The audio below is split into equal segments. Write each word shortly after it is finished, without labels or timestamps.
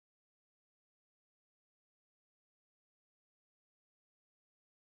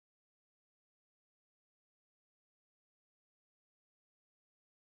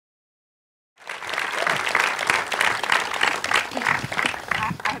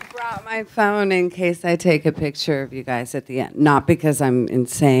brought my phone in case I take a picture of you guys at the end. Not because I'm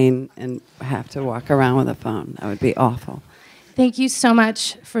insane and have to walk around with a phone. That would be awful. Thank you so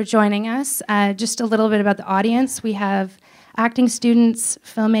much for joining us. Just a little bit about the audience. We have acting students,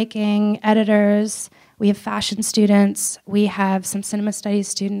 filmmaking, editors. We have fashion students. We have some cinema studies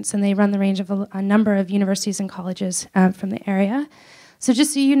students, and they run the range of a number of universities and colleges from the area. So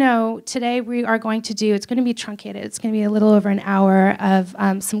just so you know, today we are going to do, it's going to be truncated. It's going to be a little over an hour of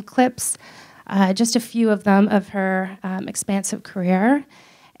some clips, just a few of them of her expansive career,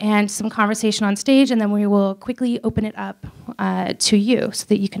 and some conversation on stage, and then we will quickly open it up to you so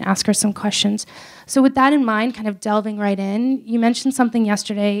that you can ask her some questions. So with that in mind, kind of delving right in, you mentioned something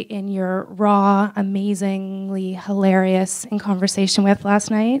yesterday in your raw, amazingly hilarious in conversation with last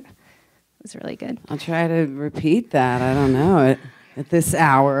night. It was really good. I'll try to repeat that. I don't know. At this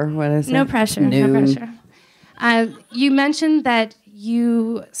hour, what is it? No pressure, Noon. no pressure. You mentioned that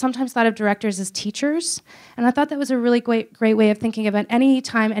you sometimes thought of directors as teachers, and I thought that was a really great way of thinking about any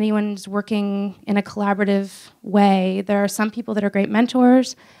time anyone's working in a collaborative way. There are some people that are great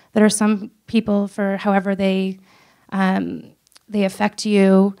mentors. There are some people, for however they affect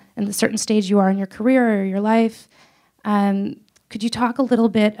you in the certain stage you are in your career or your life. Could you talk a little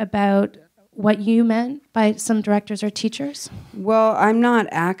bit about what you meant by some directors or teachers? Well, I'm not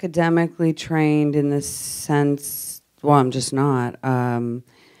academically trained in the sense, well, I'm just not. I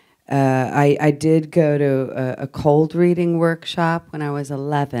did go to a cold reading workshop when I was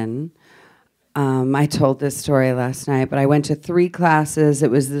 11. I told this story last night, but I went to 3 classes.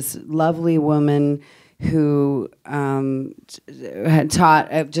 It was this lovely woman who had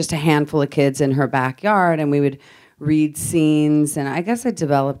taught just a handful of kids in her backyard, and we would read scenes, and I guess I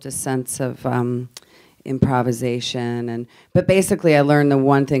developed a sense of improvisation. But basically, I learned the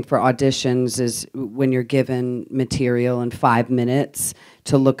one thing for auditions is when you're given material in 5 minutes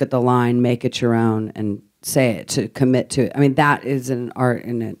to look at the line, make it your own, and say it, to commit to it. I mean, that is an art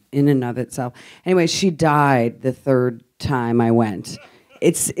in and of itself. Anyway, she died the 3rd time I went.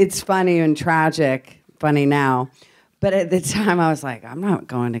 It's funny and tragic, funny now. But at the time, I was like, I'm not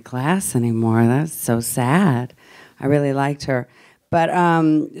going to class anymore. That's so sad. I really liked her. But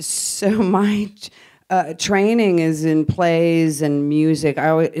so my training is in plays and music.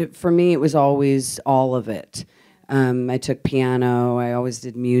 For me, it was always all of it. I took piano. I always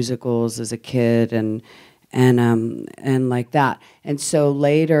did musicals as a kid and like that. And so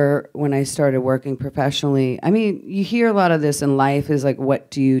later, when I started working professionally, I mean, you hear a lot of this in life is like,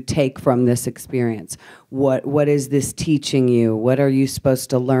 what do you take from this experience? What is this teaching you? What are you supposed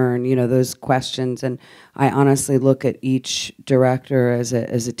to learn? You know, those questions. And I honestly look at each director as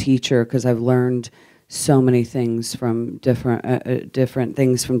a teacher, because I've learned so many things from different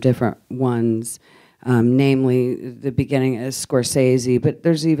things from different ones. Namely, the beginning is Scorsese, but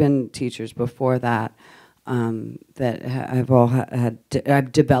there's even teachers before that. That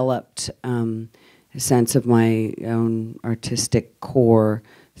I've developed a sense of my own artistic core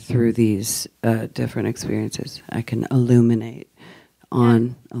through these different experiences. I can illuminate.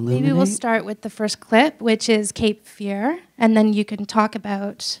 Maybe we'll start with the first clip, which is Cape Fear, and then you can talk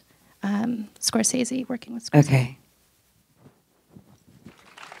about Scorsese, working with Scorsese. Okay.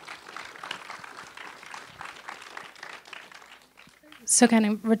 So kind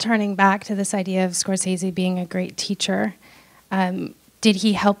of returning back to this idea of Scorsese being a great teacher, did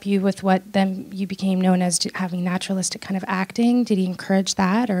he help you with what then you became known as having naturalistic kind of acting? Did he encourage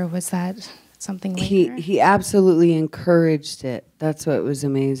that, or was that something later? He absolutely encouraged it. That's what was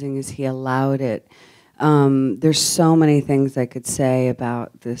amazing, is he allowed it. There's so many things I could say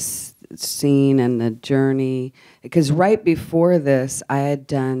about this scene and the journey, because right before this I had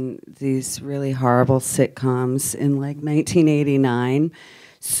done these really horrible sitcoms in like 1989.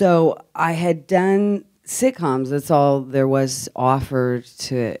 So I had done sitcoms. That's all there was offered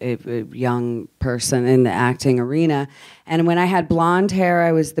to a young person in the acting arena. And when I had blonde hair,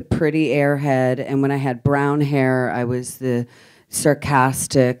 I was the pretty airhead, and when I had brown hair, I was the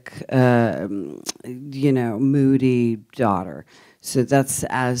sarcastic, moody daughter. So that's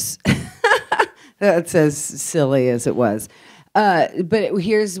as that's as silly as it was. But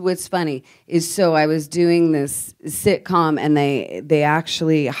here's what's funny is, so I was doing this sitcom, and they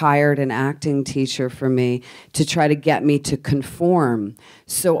actually hired an acting teacher for me to try to get me to conform.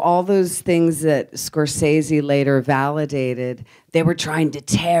 So all those things that Scorsese later validated, they were trying to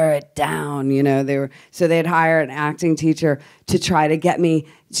tear it down. You know, so they'd hire an acting teacher to try to get me,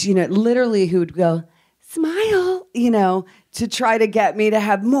 literally, who would go, smile, to try to get me to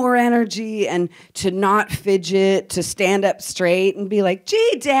have more energy and to not fidget, to stand up straight and be like,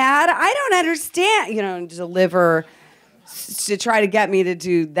 gee, Dad, I don't understand, and deliver to try to get me to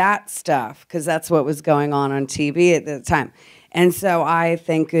do that stuff, because that's what was going on TV at the time. And so I,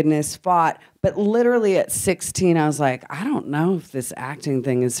 thank goodness, fought. But literally at 16, I was like, I don't know if this acting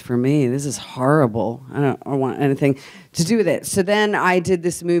thing is for me. This is horrible. I don't want anything to do with it. So then I did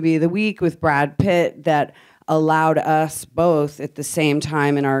this movie of the week with Brad Pitt that allowed us both at the same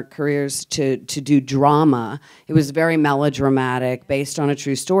time in our careers to do drama. It was very melodramatic, based on a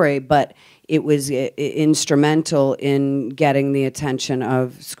true story, but it was instrumental in getting the attention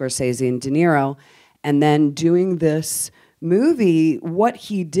of Scorsese and De Niro. And then doing this movie, what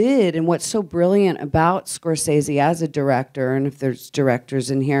he did and what's so brilliant about Scorsese as a director, and if there's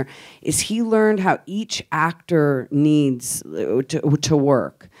directors in here, is he learned how each actor needs to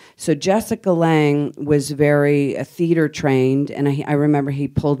work. So Jessica Lange was very theater trained, and I remember he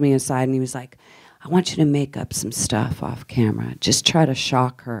pulled me aside and he was like, I want you to make up some stuff off camera. Just try to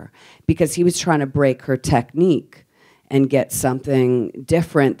shock her. Because he was trying to break her technique and get something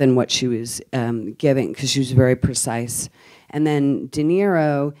different than what she was giving, because she was very precise. And then De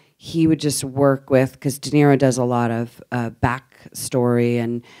Niro, he would just work with, because De Niro does a lot of backstory,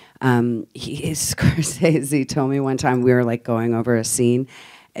 and Scorsese told me one time, we were like going over a scene,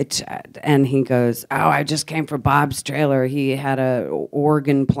 and he goes, oh, I just came for Bob's trailer. He had a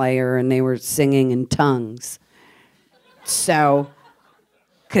organ player, and they were singing in tongues. So,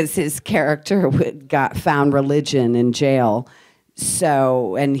 because his character found religion in jail,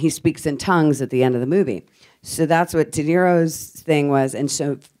 so, and he speaks in tongues at the end of the movie. So that's what De Niro's thing was. And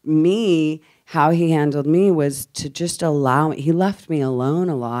so me, how he handled me was to just allow me. He left me alone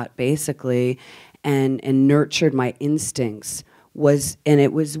a lot, basically, and nurtured my instincts.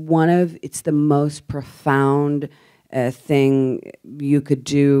 It's the most profound thing you could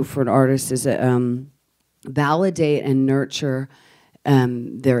do for an artist, is validate and nurture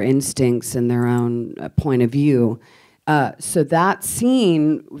their instincts and their own point of view. So that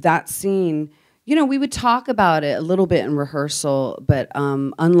scene, we would talk about it a little bit in rehearsal, but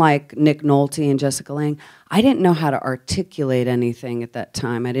unlike Nick Nolte and Jessica Lange, I didn't know how to articulate anything at that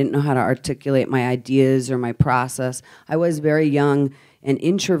time. I didn't know how to articulate my ideas or my process. I was very young and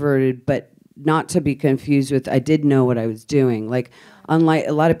introverted, but not to be confused with, I did know what I was doing. Like, unlike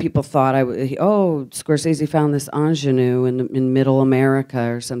a lot of people thought Scorsese found this ingenue in middle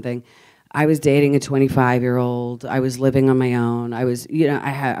America or something. I was dating a 25-year-old. I was living on my own. I was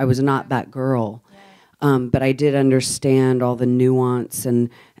not that girl. Yeah. But I did understand all the nuance and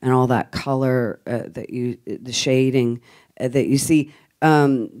all that color the shading that you see.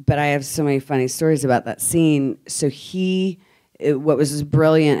 But I have so many funny stories about that scene. So what was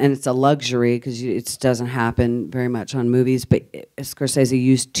brilliant, and it's a luxury because it doesn't happen very much on movies, but Scorsese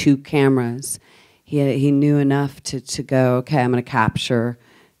used 2 cameras. He knew enough to go, okay, I'm going to capture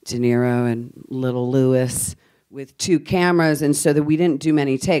De Niro and little Lewis with 2 cameras, and so that we didn't do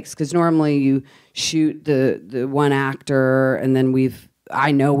many takes, because normally you shoot the one actor and then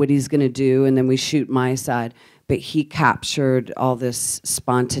I know what he's going to do, and then we shoot my side. But he captured all this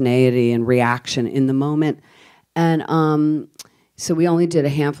spontaneity and reaction in the moment, and so we only did a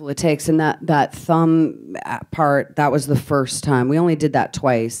handful of takes, and that thumb part, that was the first time. We only did that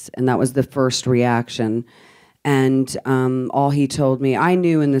twice, and that was the first reaction. And all he told me, I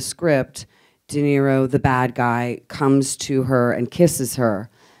knew in the script, De Niro, the bad guy, comes to her and kisses her.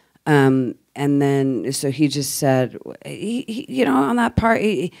 And then, so he just said, on that part,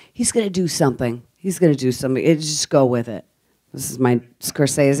 he's going to do something. He's going to do something. Just go with it. This is my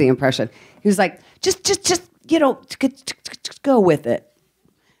Scorsese impression. He was like, just go with it.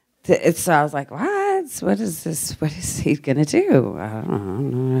 So I was like, what? What is this? What is he gonna do? I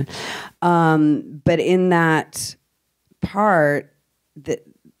don't know. But in that part,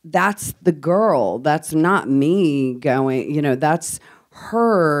 that's the girl. That's not me going. That's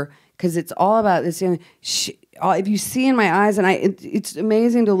her, because it's all about this. If you see in my eyes, and it's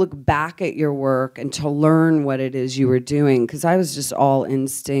amazing to look back at your work and to learn what it is you were doing, because I was just all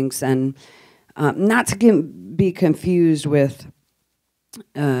instincts, and not to be confused with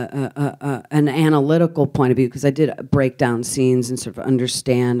an analytical point of view, because I did break down scenes and sort of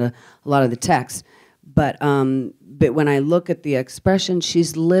understand a lot of the text. But when I look at the expression,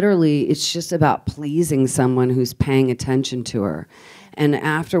 it's just about pleasing someone who's paying attention to her. And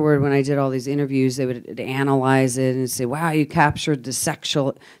afterward, when I did all these interviews, they would analyze it and say, wow, you captured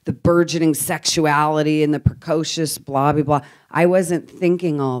the burgeoning sexuality and the precocious blah, blah, blah. I wasn't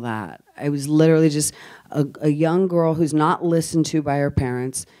thinking all that. I was literally just a young girl who's not listened to by her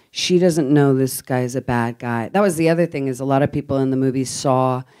parents. She doesn't know this guy's a bad guy. That was the other thing, is a lot of people in the movie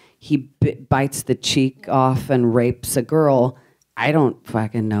saw he bites the cheek off and rapes a girl. I don't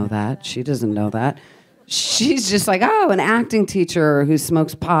fucking know that. She doesn't know that. she's just like, oh, an acting teacher who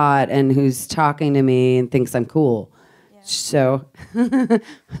smokes pot and who's talking to me and thinks I'm cool. Yeah. So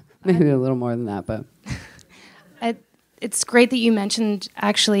maybe a little more than that, but it's great that you mentioned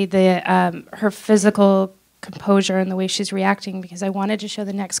actually the her physical composure and the way she's reacting, because I wanted to show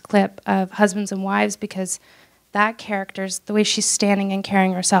the next clip of Husbands and Wives, because that character's the way she's standing and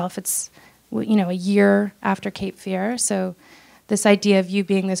carrying herself. It's, you know, a year after Cape Fear, so this idea of you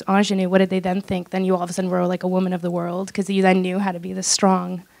being this ingenue, what did they then think? Then you all of a sudden were like a woman of the world because you then knew how to be this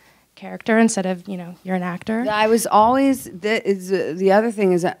strong character instead of, you know, you're an actor. I was always, the other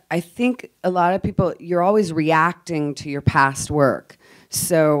thing is that I think a lot of people, you're always reacting to your past work.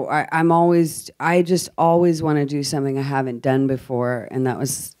 So I just always want to do something I haven't done before, and that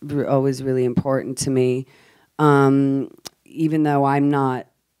was always really important to me. Even though I'm not,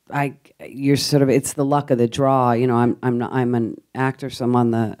 you're sort of, it's the luck of the draw, you know. I'm an actor, so I'm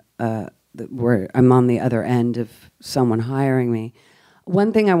on I'm on the other end of someone hiring me.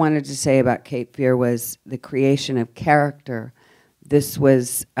 One thing I wanted to say about Cape Fear was the creation of character. This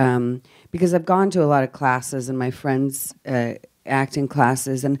was because I've gone to a lot of classes and my friends' acting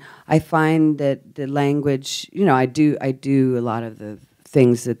classes, and I find that the language, you know, I do a lot of the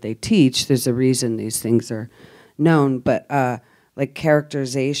things that they teach. There's a reason these things are known, but like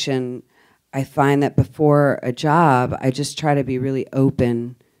characterization, I find that before a job, I just try to be really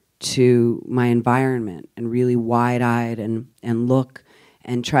open to my environment and really wide-eyed and look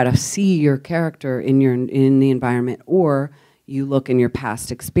and try to see your character in the environment, or you look in your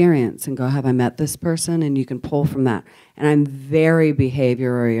past experience and go, have I met this person? And you can pull from that. And I'm very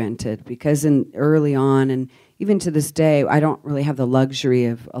behavior-oriented because early on, and even to this day, I don't really have the luxury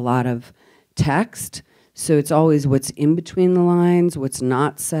of a lot of text. So it's always what's in between the lines, what's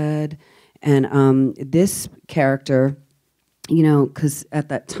not said. And this character, you know, because at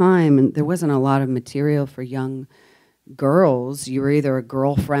that time, and there wasn't a lot of material for young girls. You were either a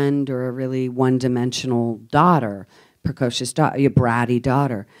girlfriend or a really one-dimensional daughter, precocious daughter, a bratty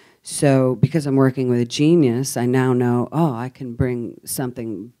daughter. So because I'm working with a genius, I now know, oh, I can bring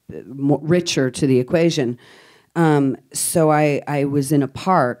something more richer to the equation. So I was in a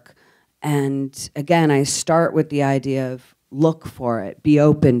park, and again, I start with the idea of look for it, be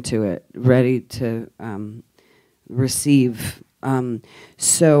open to it, ready to receive.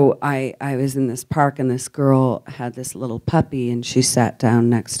 So I was in this park, and this girl had this little puppy, and she sat down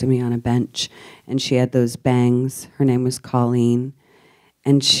next to me on a bench, and she had those bangs. Her name was Colleen,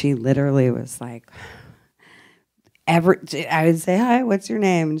 and she literally was like, I would say, hi, what's your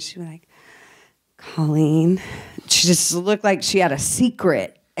name? And she was like, Colleen. She just looked like she had a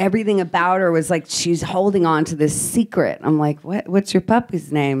secret. Everything about her was like she's holding on to this secret. I'm like, what's your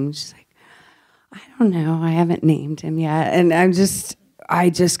puppy's name? And she's like, I don't know. I haven't named him yet. And I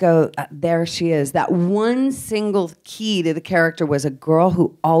just go, there she is. That one single key to the character was a girl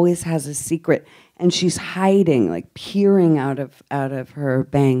who always has a secret, and she's hiding, like peering out of her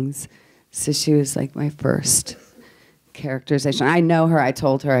bangs. So she was like my first characterization. I know her. I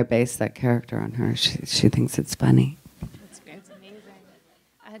told her I based that character on her. She thinks it's funny. It's amazing.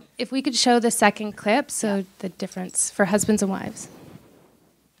 If we could show the second clip, so the difference for husbands and wives.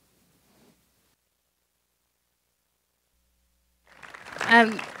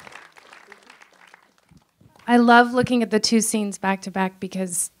 I love looking at the two scenes back to back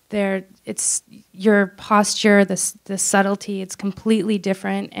because it's your posture, the subtlety, it's completely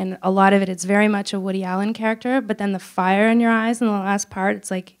different, and a lot of it's very much a Woody Allen character, but then the fire in your eyes in the last part,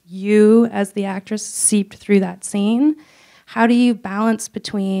 it's like you as the actress seeped through that scene. How do you balance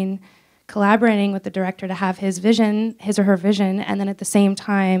between collaborating with the director to have his or her vision, and then at the same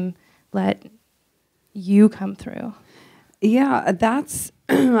time let you come through? Yeah, that's,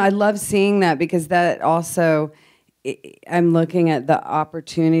 I love seeing that because that also, I'm looking at the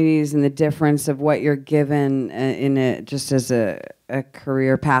opportunities and the difference of what you're given just as a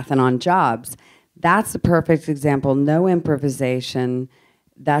career path and on jobs. That's a perfect example. No improvisation.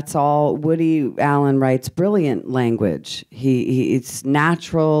 That's all. Woody Allen writes brilliant language. It's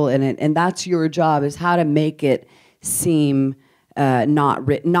natural, and that's your job, is how to make it seem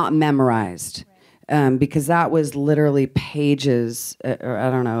not memorized. Because that was literally pages, or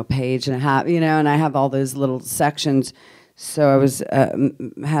I don't know, a page and a half, you know, and I have all those little sections. So I was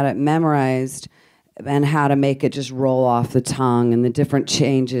had it memorized and how to make it just roll off the tongue and the different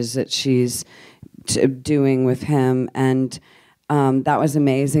changes that she's doing with him. And that was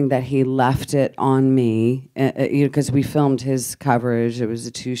amazing that he left it on me, because we filmed his coverage. It was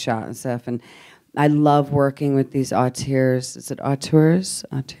a 2-shot and stuff. And I love working with these auteurs. Is it auteurs?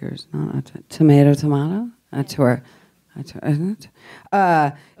 Auteurs, not auteur. Tomato? Auteur. Auteur, isn't it?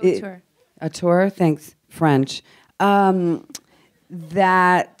 Auteur. Auteur, thanks. French, that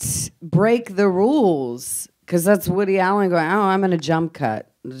break the rules, because that's Woody Allen going, oh, I'm in a jump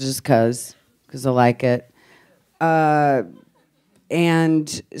cut just because I like it. And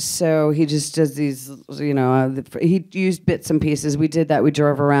so he just does these, he used bits and pieces. We did that. We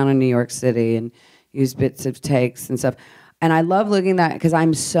drove around in New York City and used bits of takes and stuff. And I love looking at that because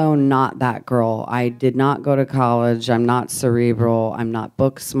I'm so not that girl. I did not go to college. I'm not cerebral. I'm not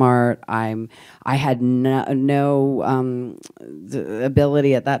book smart. I had no the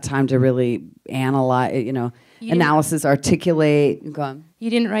ability at that time to really analyze, analysis, articulate. Go on.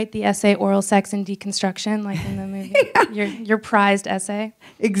 You didn't write the essay "Oral Sex and Deconstruction" like in the movie. your prized essay.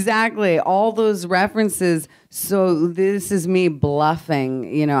 Exactly. All those references. So this is me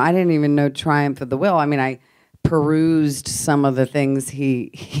bluffing. I didn't even know Triumph of the Will. I mean, I perused some of the things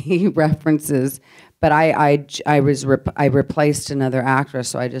he references, but I replaced another actress,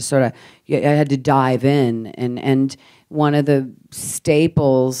 so I just sort of I had to dive in, and one of the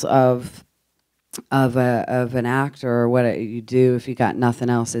staples of an actor, or what you do if you got nothing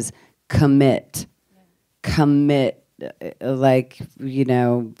else, is commit.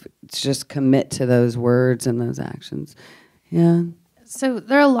 Just commit to those words and those actions. Yeah. So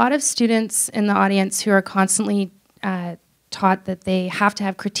there are a lot of students in the audience who are constantly taught that they have to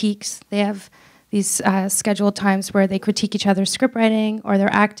have critiques. They have these scheduled times where they critique each other's script writing or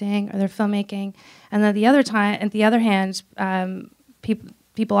their acting or their filmmaking. And then at the other hand,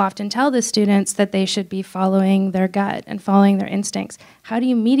 people often tell the students that they should be following their gut and following their instincts. How do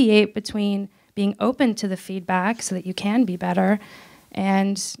you mediate between being open to the feedback so that you can be better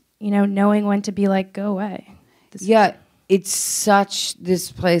and, knowing when to be like, go away? It's such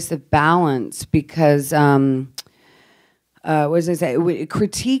this place of balance because, what was I say?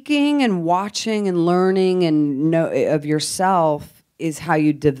 Critiquing and watching and learning and know of yourself is how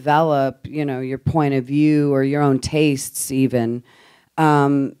you develop, your point of view or your own tastes even,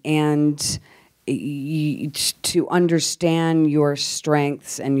 and to understand your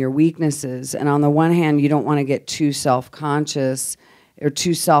strengths and your weaknesses. And on the one hand, you don't want to get too self-conscious or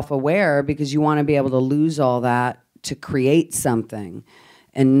too self-aware because you want to be able to lose all that to create something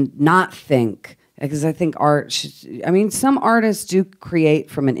and not think, because I think some artists do create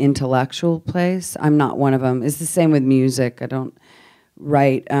from an intellectual place. I'm not one of them. It's the same with music. I don't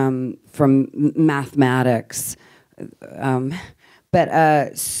write from mathematics. Let's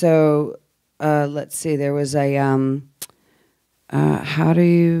see, there was a, how do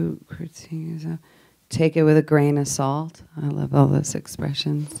you critique? Take it with a grain of salt. I love all those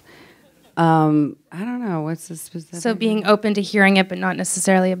expressions. I don't know, what's the specific? So being open to hearing it, but not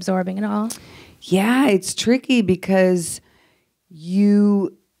necessarily absorbing it all? Yeah, it's tricky because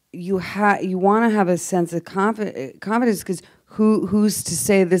you want to have a sense of confidence because who's to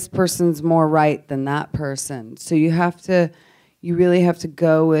say this person's more right than that person? So you really have to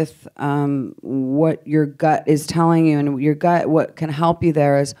go with what your gut is telling you, and your gut, what can help you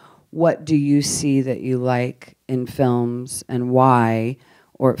there is, what do you see that you like in films and why,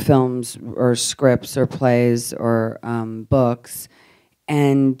 or films or scripts or plays or books,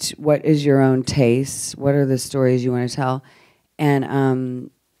 and what is your own taste? What are the stories you want to tell?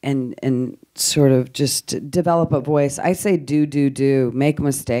 And sort of just develop a voice. I say do. Make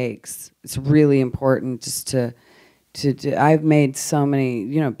mistakes. It's really important just to do. I've made so many,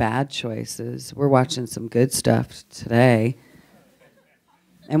 bad choices. We're watching some good stuff today.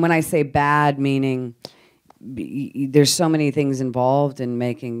 And when I say bad, meaning there's so many things involved in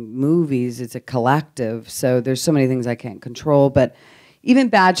making movies. It's a collective, so there's so many things I can't control. But even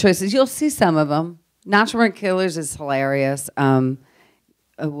bad choices, you'll see some of them. Natural Born Killers is hilarious.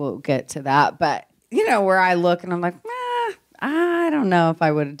 We'll get to that. But, where I look and I'm like, I don't know if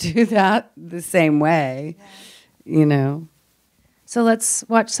I would do that the same way, So let's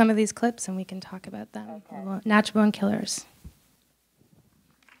watch some of these clips and we can talk about them. Okay. Natural Born Killers.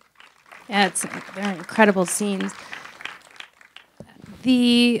 Yeah, they're incredible scenes.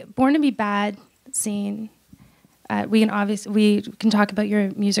 The Born to Be Bad scene, we can talk about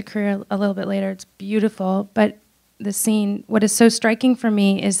your music career a little bit later. It's beautiful, but the scene, what is so striking for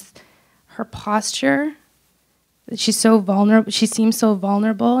me is her posture. She's so vulnerable. She seems so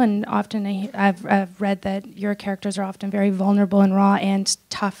vulnerable, and often I've read that your characters are often very vulnerable and raw and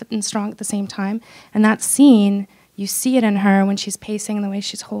tough and strong at the same time. And that scene, you see it in her when she's pacing, the way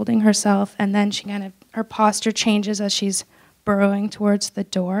she's holding herself, and then her posture changes as she's burrowing towards the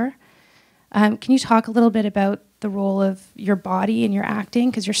door. Can you talk a little bit about the role of your body in your acting,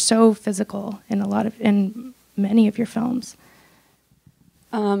 because you're so physical in many of your films?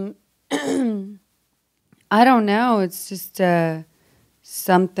 I don't know. It's just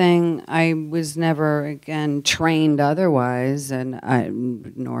something I was never, again, trained otherwise, and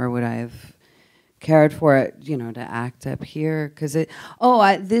nor would I have cared for it, you know, to act up here. Because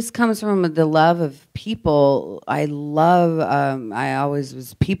this comes from the love of people. I always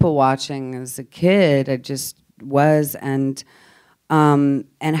was people watching as a kid. I just was, and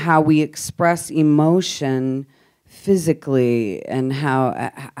how we express emotion physically, and how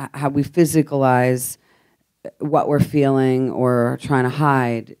we physicalize what we're feeling or trying to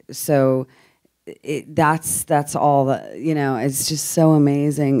hide. So that's all that, you know, it's just so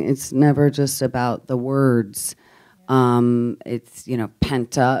amazing. It's never just about the words. It's, you know,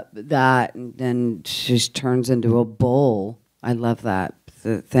 pent up that, and then she turns into a bull. I love that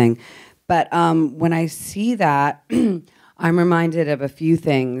thing. But when I see that, I'm reminded of a few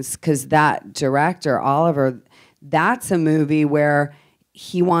things, because that director, Oliver, that's a movie where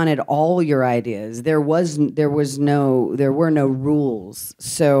he wanted all your ideas. There were no rules.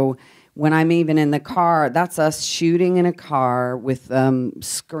 So when I'm even in the car, that's us shooting in a car with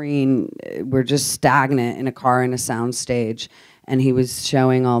screen. We're just stagnant in a car in a sound stage. And he was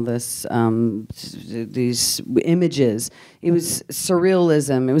showing all this, these images. It was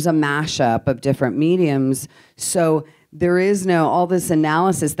surrealism. It was a mashup of different mediums. So there is no all this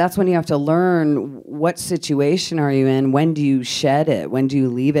analysis. That's when you have to learn, what situation are you in? When do you shed it? When do you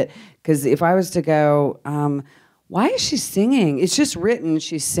leave it? Because if I was to go, why is she singing? It's just written.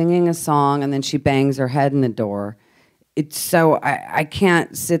 She's singing a song and then she bangs her head in the door. It's so I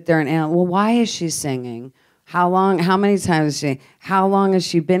can't sit there and analyze, well, why is she singing? How long? How many times how long has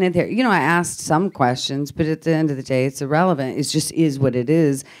she been in there? You know, I asked some questions, but at the end of the day, it's irrelevant. It just is what it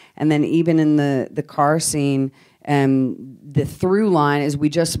is. And then even in the car scene, the through line is we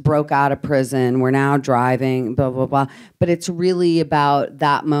just broke out of prison. We're now driving, blah, blah, blah. But it's really about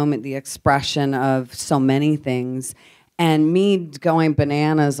that moment, the expression of so many things. And me going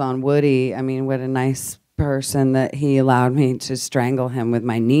bananas on Woody, I mean, what a nice person that he allowed me to strangle him with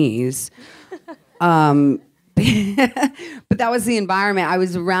my knees. But that was the environment. I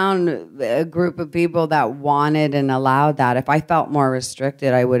was around a group of people that wanted and allowed that. If I felt more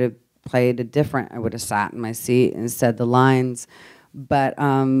restricted, I would have played I would have sat in my seat and said the lines. But I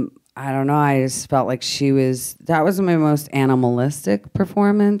don't know, I just felt like that was my most animalistic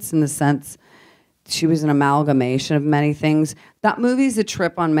performance, in the sense she was an amalgamation of many things. That movie's a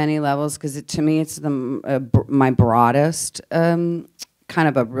trip on many levels, because to me it's my broadest, kind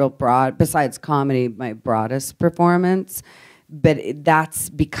of a real broad, besides comedy, my broadest performance. But that's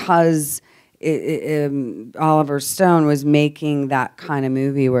because Oliver Stone was making that kind of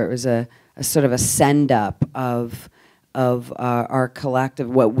movie where it was a sort of a send up of our collective,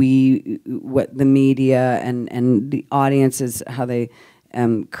 what the media and the audiences, how they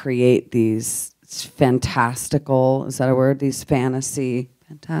create these fantastical, is that a word? These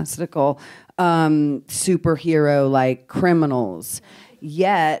fantastical superhero like criminals.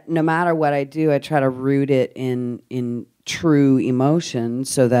 Yet, no matter what I do, I try to root it in true emotion,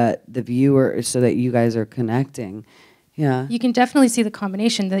 so that you guys are connecting. Yeah. You can definitely see the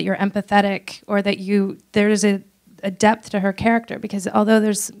combination, that you're empathetic, or that there's a depth to her character, because although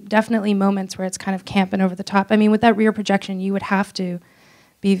there's definitely moments where it's kind of camp and over the top, I mean, with that rear projection, you would have to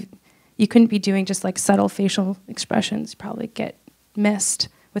you couldn't be doing just like subtle facial expressions. You'd probably get missed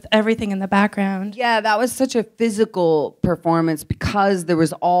with everything in the background. Yeah, that was such a physical performance, because there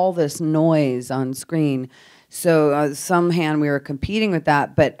was all this noise on screen. So somehow we were competing with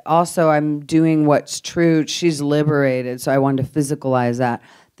that, but also I'm doing what's true. She's liberated, so I wanted to physicalize that.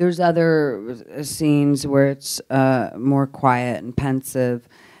 There's other scenes where it's more quiet and pensive,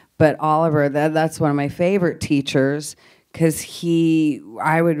 but Oliver, that's one of my favorite teachers, because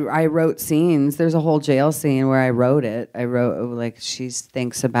I wrote scenes. There's a whole jail scene where I wrote it. I wrote, like, she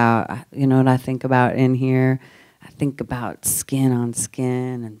thinks about, you know what I think about in here? I think about skin on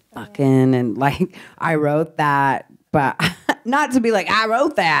skin and fucking, and like, I wrote that, but not to be like, I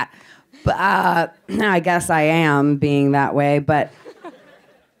wrote that, but I guess I am being that way. But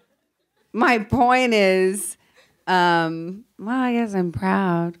my point is, well, I guess I'm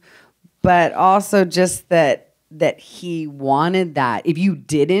proud, but also just that he wanted that. If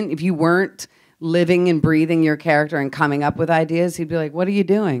you weren't living and breathing your character and coming up with ideas, he'd be like, what are you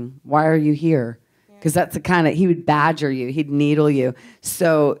doing? Why are you here? Because that's the kind of, he would badger you, he'd needle you.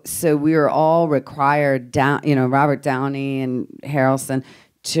 So we were all required, Robert Downey and Harrelson,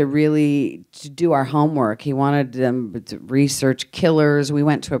 to do our homework. He wanted them to research killers. We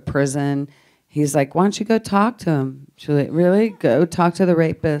went to a prison. He's like, why don't you go talk to him? Juliette, really? Go talk to the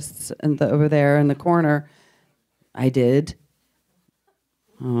rapists over there in the corner. I did.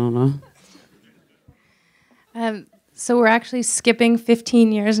 I don't know. So we're actually skipping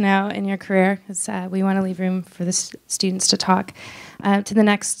 15 years now in your career because we want to leave room for the students to talk. To the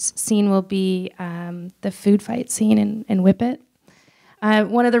next scene will be the food fight scene in Whip It.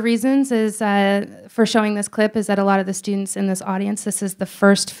 One of the reasons is for showing this clip is that a lot of the students in this audience, this is the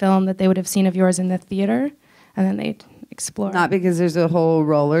first film that they would have seen of yours in the theater, and then they'd explore. Not because there's a whole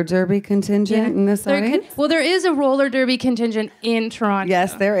roller derby contingent in this audience? Well, there is a roller derby contingent in Toronto.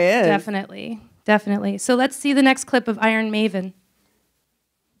 Yes, there is. Definitely, definitely. So let's see the next clip of Iron Maven.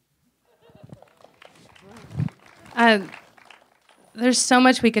 There's so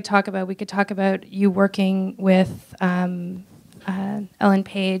much we could talk about. We could talk about you working with Ellen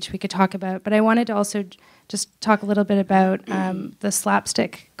Page. We could talk about, but I wanted to also just talk a little bit about the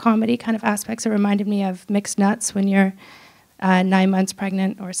slapstick comedy kind of aspects. It reminded me of Mixed Nuts when you're 9 months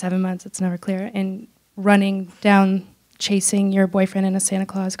pregnant or 7 months, it's never clear, and running down chasing your boyfriend in a Santa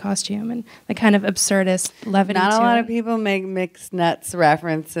Claus costume and the kind of absurdist levity. Not a lot it. of people make Mixed Nuts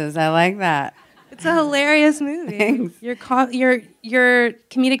references. I like that. It's a hilarious movie. Thanks. Your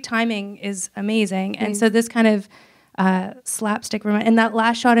comedic timing is amazing, and so this kind of slapstick and that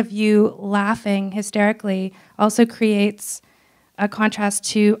last shot of you laughing hysterically also creates a contrast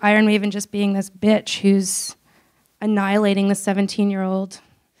to Iron Maven just being this bitch who's annihilating the 17-year-old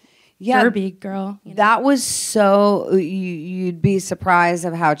derby girl. You know? That was so you'd be surprised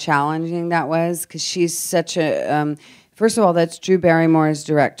of how challenging that was because she's such a first of all, that's Drew Barrymore's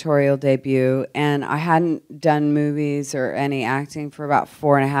directorial debut, and I hadn't done movies or any acting for about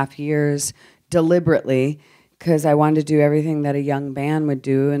 4.5 years deliberately because I wanted to do everything that a young band would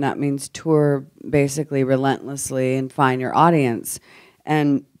do, and that means tour basically relentlessly and find your audience.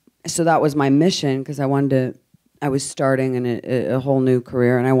 And so that was my mission because I was starting in a whole new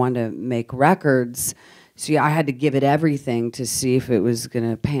career, and I wanted to make records. So I had to give it everything to see if it was going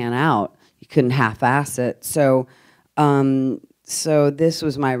to pan out. You couldn't half-ass it. So this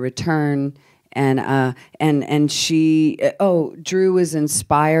was my return, and she. Drew was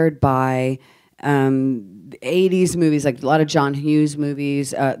inspired by 80s movies, like a lot of John Hughes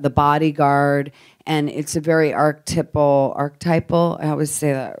movies, The Bodyguard, and it's a very archetypal. I always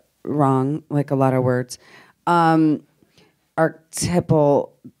say that wrong, like a lot of words.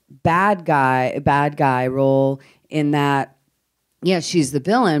 Archetypal bad guy role in that. Yeah, she's the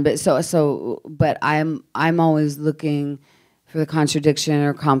villain, but I'm always looking for the contradiction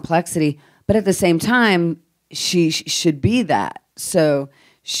or complexity. But at the same time, she should be that. So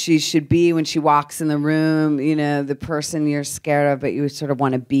she should be, when she walks in the room, you know, the person you're scared of, but you sort of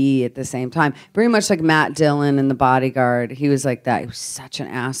want to be at the same time. Very much like Matt Dillon in The Bodyguard. He was like that. He was such an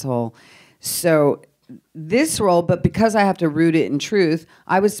asshole. So this role, but because I have to root it in truth,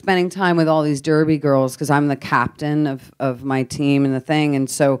 I was spending time with all these derby girls because I'm the captain of my team and the thing, and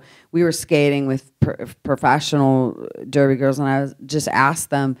so we were skating with professional derby girls, and I just asked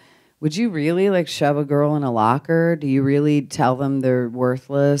them, would you really like shove a girl in a locker? Do you really tell them they're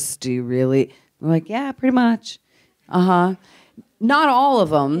worthless? Do you really? They're like, yeah, pretty much. Not all of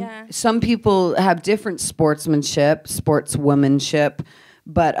them. Yeah. Some people have different sportswomanship.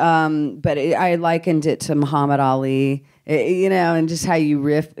 But I likened it to Muhammad Ali, you know, and just how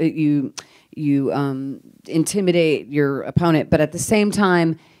you intimidate your opponent. But at the same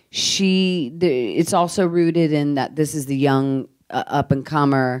time, it's also rooted in that this is the young up and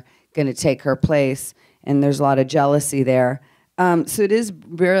comer going to take her place, and there's a lot of jealousy there. So it is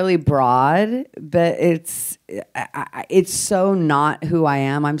really broad, but it's so not who I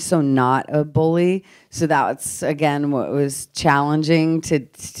am. I'm so not a bully. So that's, again, what was challenging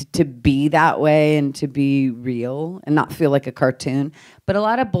to be that way and to be real and not feel like a cartoon. But a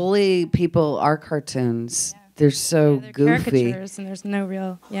lot of bully people are cartoons. Yeah. They're so they're goofy. Caricatures, and there's no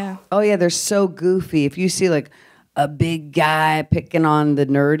real, Oh, yeah, they're so goofy. If you see, like, a big guy picking on the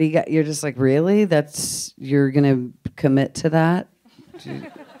nerdy guy, you're just like, really? You're going to commit to that?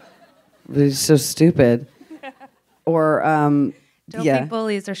 It's so stupid. Or don't be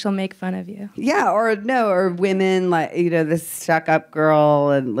bullies or she'll make fun of you. Yeah, or women, like, you know, this stuck up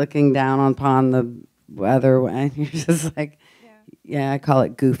girl and looking down upon the other way. You're just like, yeah, I call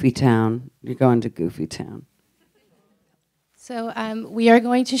it Goofy Town. You're going to Goofy Town. So we are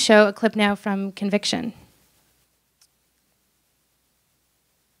going to show a clip now from Conviction.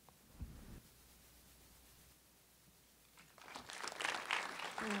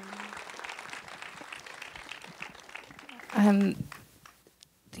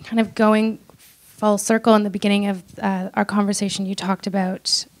 Kind of going full circle in the beginning of our conversation, you talked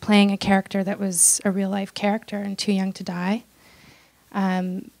about playing a character that was a real-life character and Too Young to Die.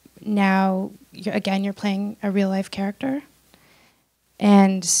 Now, you're playing a real-life character.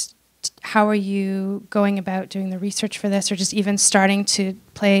 And how are you going about doing the research for this, or just even starting to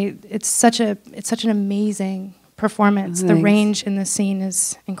play? It's such an amazing performance. Thanks. The range in the scene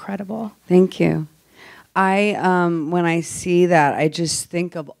is incredible. Thank you. When I see that, I just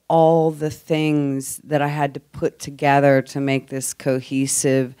think of all the things that I had to put together to make this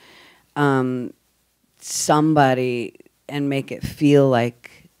cohesive somebody and make it feel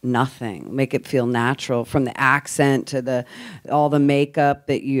like nothing, make it feel natural, from the accent to all the makeup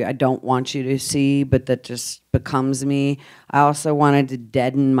that I don't want you to see, but that just becomes me. I also wanted to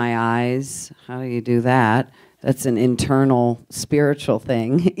deaden my eyes. How do you do that? That's an internal spiritual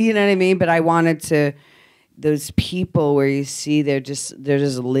thing. You know what I mean? But I wanted to, those people where you see they're just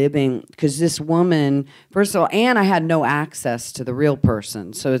living, because this woman, first of all, and I had no access to the real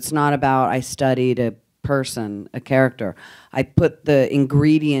person. So it's not about I studied a person, a character. I put the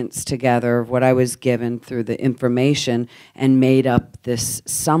ingredients together of what I was given through the information and made up this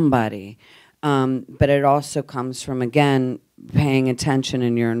somebody. But it also comes from, again, paying attention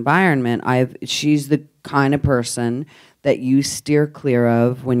in your environment. She's the kind of person that you steer clear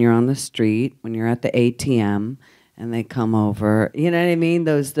of when you're on the street, when you're at the ATM, and they come over. You know what I mean?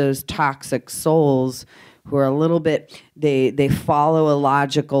 Those toxic souls who are a little bit, they follow a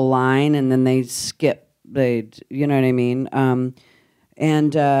logical line and then they skip. You know what I mean? But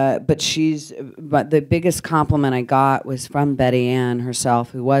the biggest compliment I got was from Betty Ann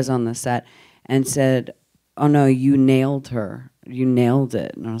herself, who was on the set, and said, "Oh no, you nailed her. You nailed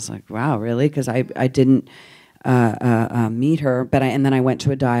it." And I was like, "Wow, really?" Because I didn't meet her, and then I went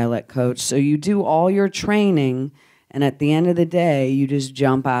to a dialect coach. So you do all your training, and at the end of the day, you just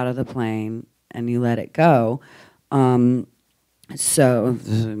jump out of the plane and you let it go. So,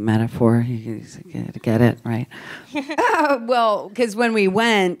 metaphor, you get it, right? Well, because when we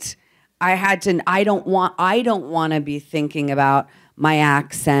went, I don't want to be thinking about my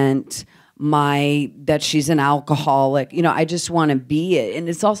accent, that she's an alcoholic. You know, I just want to be it. And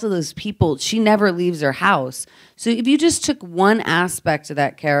it's also those people, she never leaves her house. So if you just took one aspect of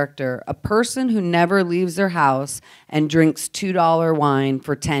that character, a person who never leaves their house and drinks $2 wine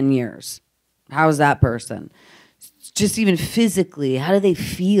for 10 years, how's that person? Just even physically, how do they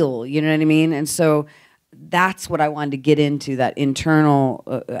feel? You know what I mean? And so that's what I wanted to get into, that internal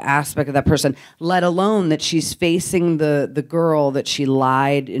aspect of that person, let alone that she's facing the girl that she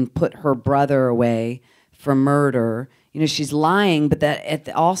lied and put her brother away for murder. You know, she's lying, but that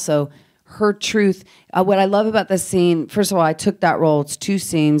also her truth. What I love about this scene, first of all, I took that role. It's 2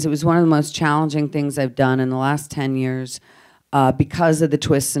 scenes. It was one of the most challenging things I've done in the last 10 years because of the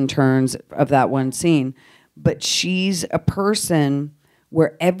twists and turns of that one scene. But she's a person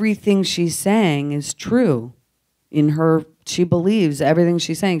where everything she's saying is true. She believes everything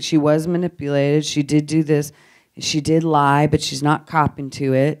she's saying. She was manipulated. She did do this. She did lie, but she's not copping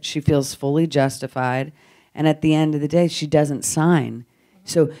to it. She feels fully justified. And at the end of the day, she doesn't sign.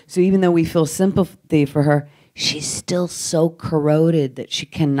 So even though we feel sympathy for her, she's still so corroded that she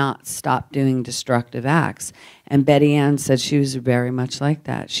cannot stop doing destructive acts. And Betty Ann said she was very much like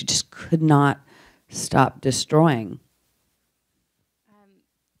that. She just could not stop destroying.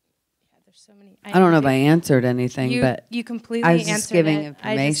 There's so many. I don't know if I answered anything, but you completely I was answered just giving it.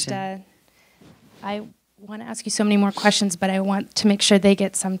 information. I want to ask you so many more questions, but I want to make sure they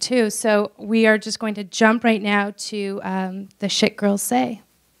get some too. So we are just going to jump right now to the Shit Girls Say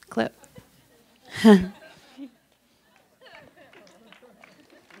clip.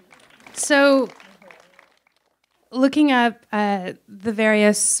 So, looking up the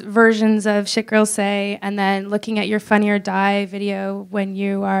various versions of Shit Girls Say, and then looking at your Funny or Die video when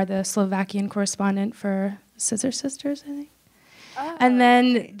you are the Slovakian correspondent for Scissor Sisters, I think. Oh, and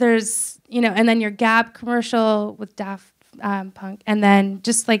then there's, and then your Gap commercial with Daft Punk, and then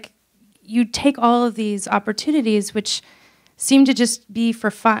just like you take all of these opportunities, which seem to just be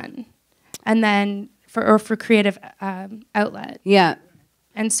for fun, and then for creative outlet. Yeah.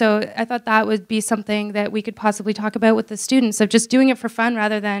 And so I thought that would be something that we could possibly talk about with the students, of just doing it for fun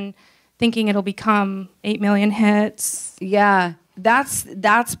rather than thinking it'll become 8 million hits. Yeah,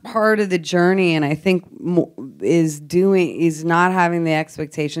 that's part of the journey, and I think is not having the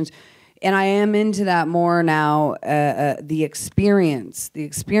expectations. And I am into that more now, the experience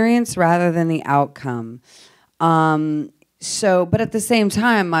rather than the outcome. But at the same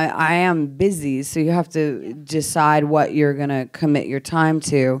time, I am busy, so you have to decide what you're going to commit your time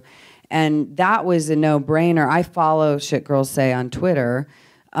to. And that was a no-brainer. I follow Shit Girls Say on Twitter,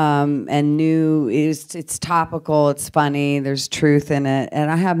 and knew it's topical, it's funny, there's truth in it.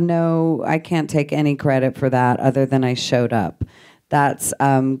 And I can't take any credit for that other than I showed up. That's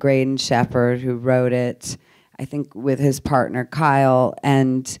Graydon Shepherd who wrote it, I think with his partner Kyle,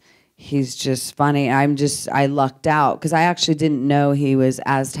 and he's just funny. I lucked out because I actually didn't know he was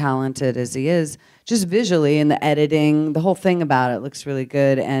as talented as he is, just visually, and the editing, the whole thing about it looks really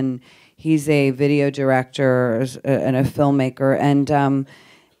good. And he's a video director and a filmmaker,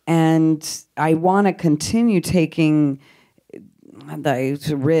 and I want to continue taking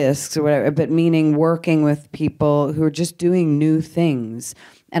the risks or whatever, but meaning working with people who are just doing new things.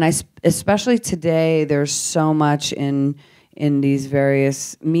 And especially today, there's so much in these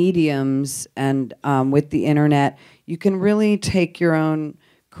various mediums, and with the internet, you can really take your own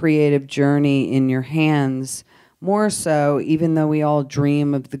creative journey in your hands more so, even though we all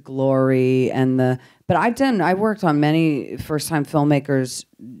dream of the glory and but I worked on many first-time filmmakers'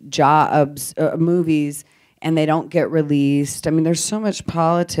 jobs, movies, and they don't get released. I mean, there's so much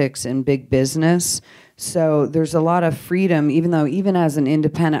politics in big business, so there's a lot of freedom, even as an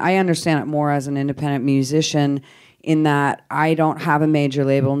independent, I understand it more as an independent musician, in that I don't have a major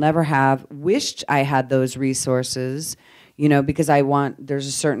label, never have, wished I had those resources, because there's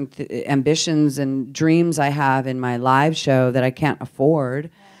a certain ambitions and dreams I have in my live show that I can't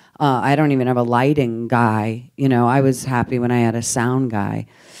afford. I don't even have a lighting guy. I was happy when I had a sound guy,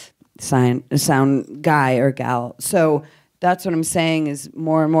 sound guy or gal. So that's what I'm saying is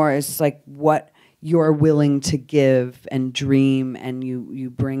more and more it's like what you're willing to give and dream, and you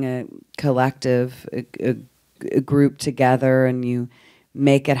bring a collective, a group together, and you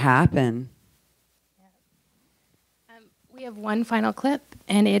make it happen. We have one final clip,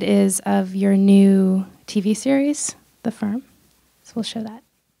 and it is of your new TV series, The Firm. So we'll show that.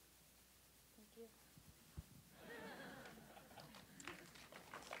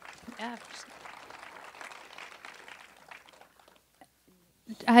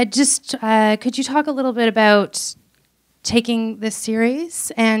 Could you talk a little bit about taking this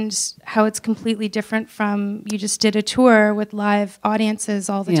series and how it's completely different from, you just did a tour with live audiences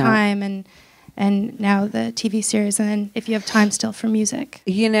all the time, and now the TV series, and then if you have time still for music?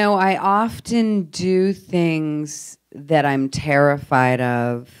 I often do things that I'm terrified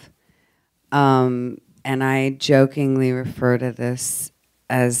of, and I jokingly refer to this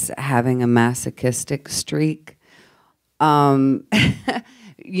as having a masochistic streak.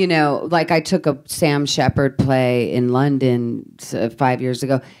 Like I took a Sam Shepard play in London 5 years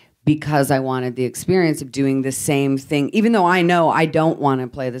ago because I wanted the experience of doing the same thing, even though I know I don't want to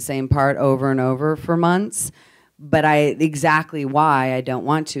play the same part over and over for months. But exactly why I don't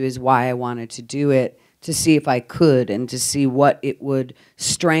want to is why I wanted to do it, to see if I could and to see what it would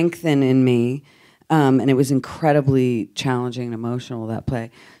strengthen in me. And it was incredibly challenging and emotional, that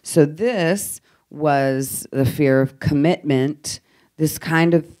play. So this was the fear of commitment, this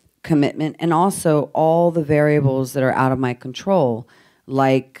kind of commitment, and also all the variables that are out of my control,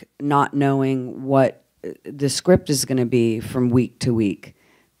 like not knowing what the script is going to be from week to week.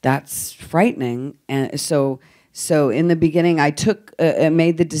 That's frightening. And so in the beginning, I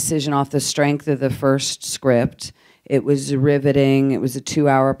made the decision off the strength of the first script. It was riveting. It was a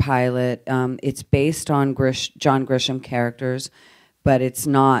 2-hour pilot. It's based on John Grisham characters, but it's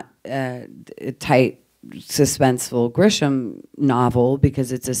not a tight, suspenseful Grisham novel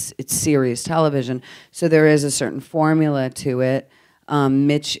because it's serious television. So there is a certain formula to it.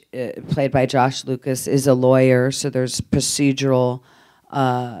 Mitch, played by Josh Lucas, is a lawyer, so there's procedural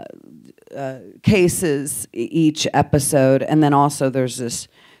cases each episode, and then also there's this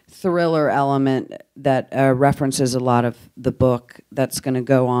thriller element that references a lot of the book that's going to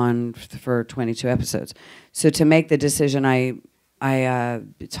go on for 22 episodes. So to make the decision, I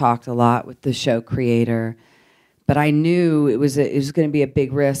talked a lot with the show creator, but I knew it was going to be a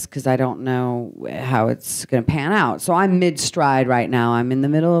big risk because I don't know how it's going to pan out. So I'm mid-stride right now. I'm in the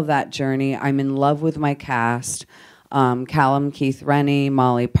middle of that journey. I'm in love with my cast. Callum Keith Rennie,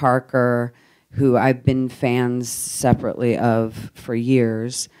 Molly Parker, who I've been fans separately of for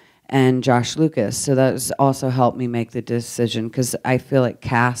years, and Josh Lucas. So that's also helped me make the decision because I feel like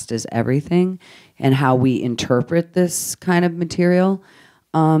cast is everything and how we interpret this kind of material.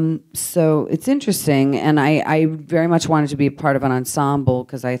 So it's interesting, and I very much wanted to be a part of an ensemble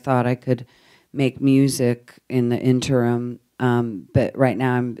because I thought I could make music in the interim. But right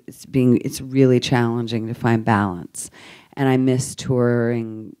now it's really challenging to find balance, and I miss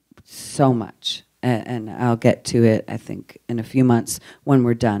touring so much. And I'll get to it, I think, in a few months when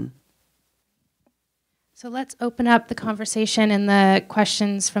we're done. So let's open up the conversation and the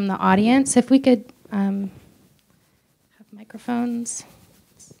questions from the audience. If we could have microphones.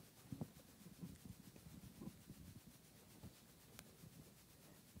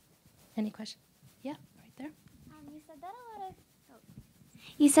 Any questions? Yeah, right there.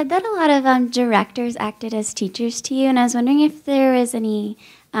 You said that a lot of directors acted as teachers to you, and I was wondering if there was any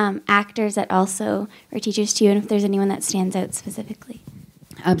actors that also are teachers to you, and if there's anyone that stands out specifically.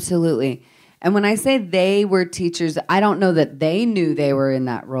 Absolutely. And when I say they were teachers, I don't know that they knew they were in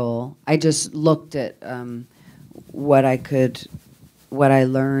that role. I just looked at what I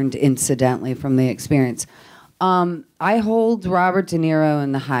learned incidentally from the experience. I hold Robert De Niro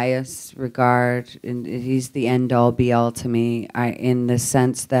in the highest regard, and he's the end-all, be-all to me, in the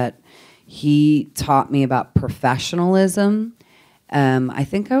sense that he taught me about professionalism. I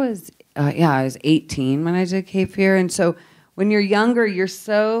think I was 18 when I did Cape Fear, and so when you're younger, you're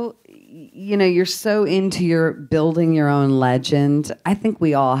so into your building your own legend. I think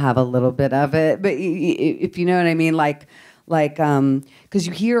we all have a little bit of it, but if you know what I mean, because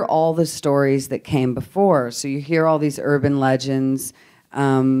you hear all the stories that came before, so you hear all these urban legends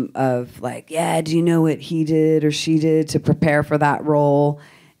of do you know what he did or she did to prepare for that role,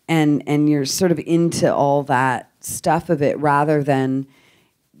 and you're sort of into all that stuff of it rather than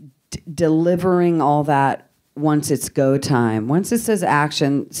delivering all that once it's go time. Once it says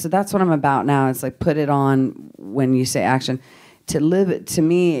action, so that's what I'm about now. It's like put it on when you say action. To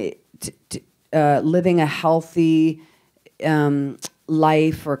me, living a healthy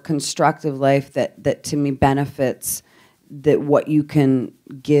life or constructive life that to me benefits that what you can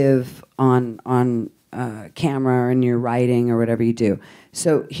give on camera or in your writing or whatever you do.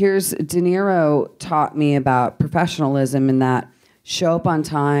 So here's De Niro taught me about professionalism in that show up on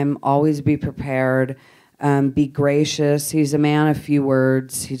time, always be prepared, be gracious. He's a man of few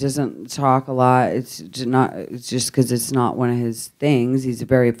words. He doesn't talk a lot. It's just because it's not one of his things. He's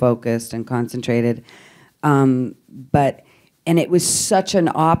very focused and concentrated. And it was such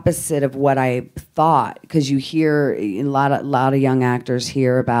an opposite of what I thought, because you hear a lot of young actors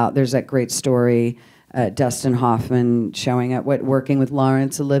hear about. There's that great story, Dustin Hoffman showing up, working with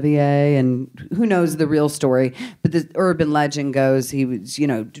Laurence Olivier, and who knows the real story. But the urban legend goes he was,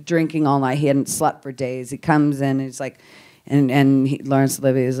 drinking all night. He hadn't slept for days. He comes in, and he's like, Laurence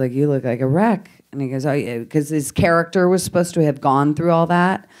Olivier is like, "You look like a wreck." And he goes, "Oh yeah," because his character was supposed to have gone through all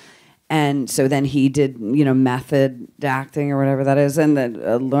that. And so then he did, method acting or whatever that is. And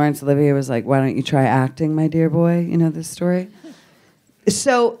then Laurence Olivier was like, "Why don't you try acting, my dear boy?" You know this story?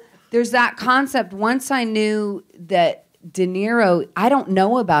 So there's that concept. Once I knew that De Niro, I don't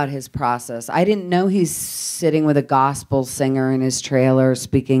know about his process. I didn't know he's sitting with a gospel singer in his trailer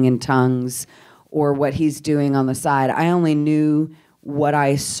speaking in tongues or what he's doing on the side. I only knew what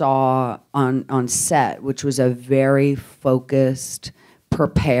I saw on set, which was a very focused,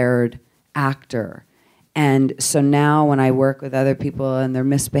 prepared actor. And so now when I work with other people and they're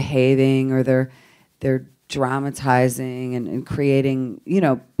misbehaving or they're dramatizing and creating,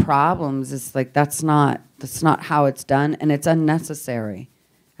 problems, it's like that's not how it's done, and it's unnecessary,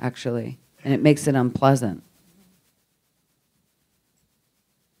 actually, and it makes it unpleasant.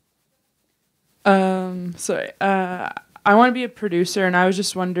 Sorry. I want to be a producer, and I was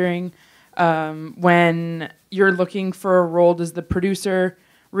just wondering, when you're looking for a role, does the producer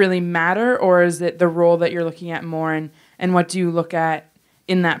really matter, or is it the role that you're looking at more, and what do you look at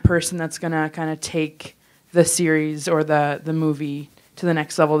in that person that's going to kind of take the series or the movie to the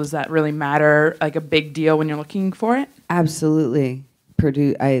next level? Does that really matter, like a big deal when you're looking for it? Absolutely.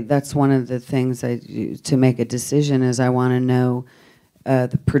 That's one of the things I do to make a decision is I want to know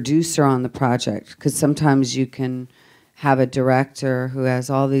the producer on the project, because sometimes you can have a director who has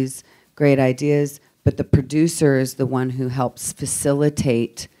all these great ideas, but the producer is the one who helps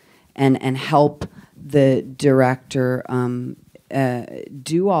facilitate and help the director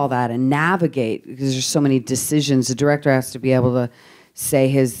do all that and navigate, because there's so many decisions. The director has to be able to say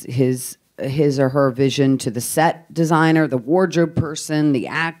his or her vision to the set designer, the wardrobe person, the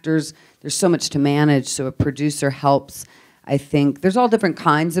actors. There's so much to manage, so a producer helps. I think there's all different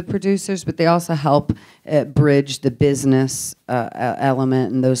kinds of producers, but they also help bridge the business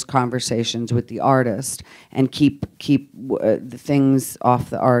element in those conversations with the artist and keep the things off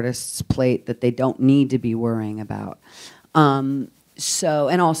the artist's plate that they don't need to be worrying about. And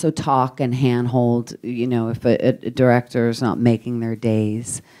also talk and handhold, if a director is not making their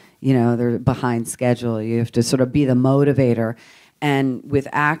days, they're behind schedule. You have to sort of be the motivator. And with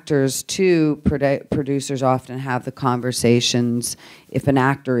actors, too, producers often have the conversations. If an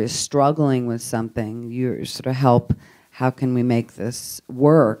actor is struggling with something, you sort of help, how can we make this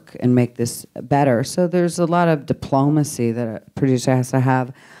work and make this better? So there's a lot of diplomacy that a producer has to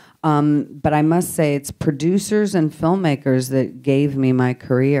have. But I must say it's producers and filmmakers that gave me my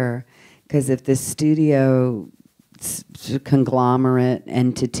career, because if the studio conglomerate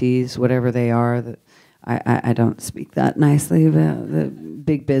entities, whatever they are, that I don't speak that nicely about the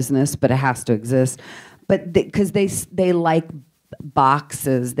big business, but it has to exist. But because they like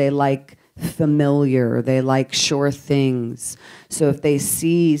boxes, they like familiar, they like sure things. So if they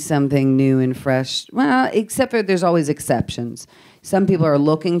see something new and fresh, well, except for there's always exceptions. Some people are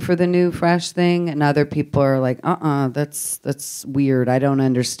looking for the new fresh thing, and other people are like, that's weird. I don't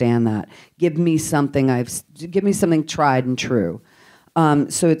understand that. Give me something tried and true.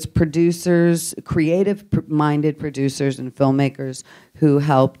 So it's producers, creative-minded producers and filmmakers who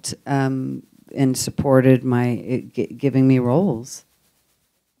helped and supported my giving me roles.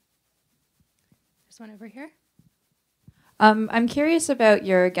 There's one over here. I'm curious about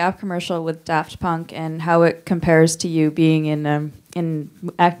your Gap commercial with Daft Punk and how it compares to you being in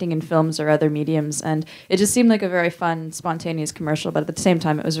acting in films or other mediums. And it just seemed like a very fun, spontaneous commercial, but at the same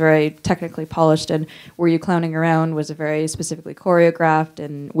time, it was very technically polished. And were you clowning around? Was it very specifically choreographed?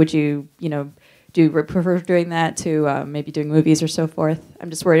 And would you, do you prefer doing that to maybe doing movies or so forth? I'm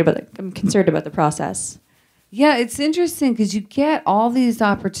just I'm concerned about the process. Yeah, it's interesting because you get all these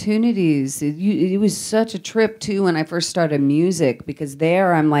opportunities. It was such a trip, too, when I first started music, because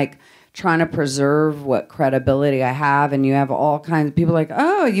there I'm like trying to preserve what credibility I have, and you have all kinds of people like,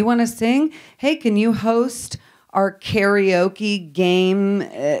 oh, you want to sing? Hey, can you host our karaoke game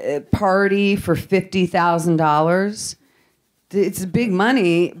party for $50,000? It's big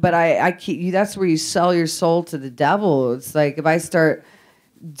money, but I keep that's where you sell your soul to the devil. It's like if I start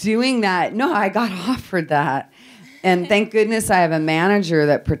doing that, no, I got offered that. And thank goodness I have a manager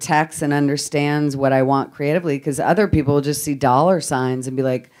that protects and understands what I want creatively, because other people just see dollar signs and be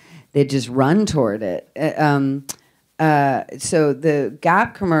like, they just run toward it. So the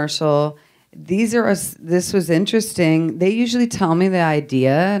Gap commercial, this was interesting. They usually tell me the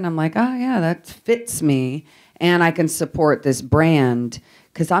idea, and I'm like, oh, yeah, that fits me, and I can support this brand.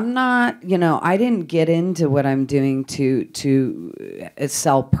 Because I'm not, I didn't get into what I'm doing to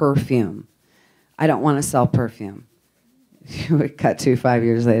sell perfume. I don't want to sell perfume. We cut to 5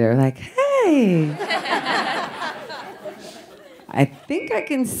 years later, like, hey. I think I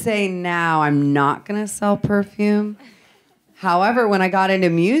can say now I'm not going to sell perfume. However, when I got into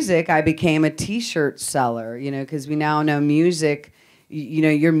music, I became a T-shirt seller, because we now know music.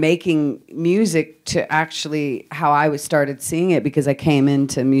 You're making music to actually how I started seeing it, because I came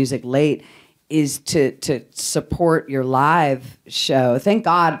into music late, is to support your live show. Thank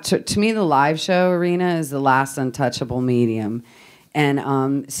God. To me, the live show arena is the last untouchable medium.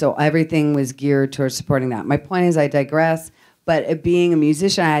 And so everything was geared towards supporting that. My point is, I digress, but being a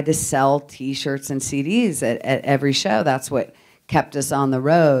musician, I had to sell T-shirts and CDs at every show. That's what kept us on the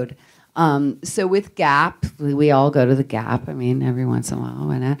road. So with Gap, we all go to the Gap. I mean, every once in a while,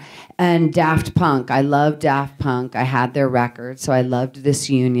 why not? And Daft Punk, I love Daft Punk. I had their record, so I loved this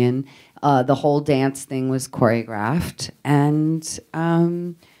union. The whole dance thing was choreographed, and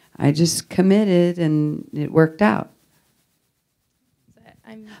I just committed, and it worked out.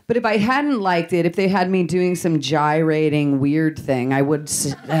 But if I hadn't liked it, if they had me doing some gyrating weird thing, I would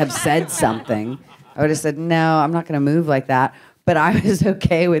have said something. I would have said, no, I'm not going to move like that. But I was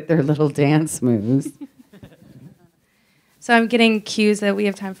okay with their little dance moves. So I'm getting cues that we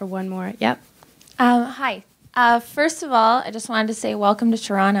have time for one more. Yep. Hi. First of all, I just wanted to say welcome to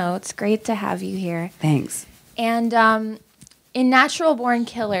Toronto. It's great to have you here. Thanks. And in Natural Born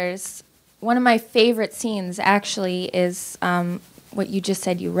Killers, one of my favorite scenes actually is what you just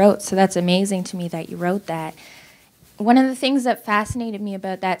said you wrote. So that's amazing to me that you wrote that. One of the things that fascinated me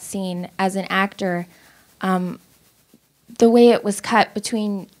about that scene as an actor, the way it was cut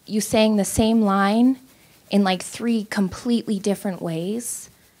between you saying the same line in like 3 completely different ways.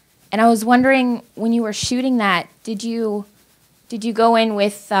 And I was wondering, when you were shooting that, did you go in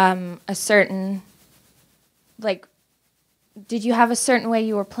with a certain, did you have a certain way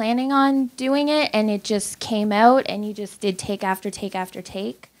you were planning on doing it and it just came out and you just did take after take after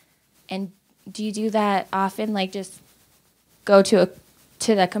take? And do you do that often, like just go to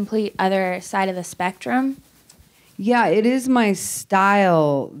the complete other side of the spectrum? Yeah, it is my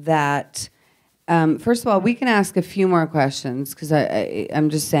style that, first of all, we can ask a few more questions, because I'm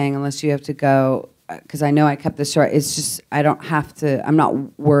just saying, unless you have to go, because I know I kept this short, it's just, I don't have to, I'm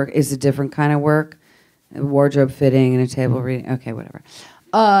not work, it's a different kind of work, wardrobe fitting and a table reading, okay, whatever.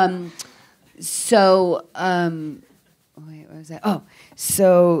 Wait, what was that? Oh,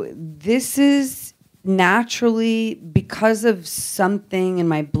 so this is naturally, because of something in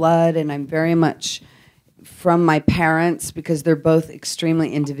my blood, and I'm very much from my parents, because they're both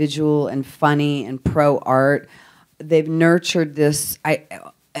extremely individual and funny and pro-art. They've nurtured this. I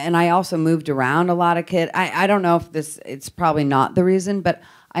also moved around a lot of kid. I don't know if it's probably not the reason, but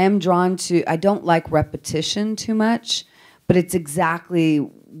I am drawn to, I don't like repetition too much, but it's exactly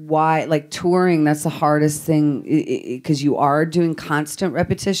why, like touring, that's the hardest thing because you are doing constant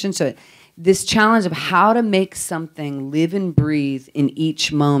repetition. So this challenge of how to make something live and breathe in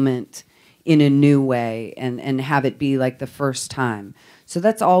each moment in a new way and have it be like the first time. So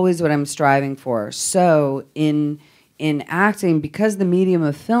that's always what I'm striving for. So in acting, because the medium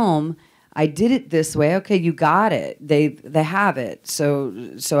of film, I did it this way. Okay, you got it. They have it. So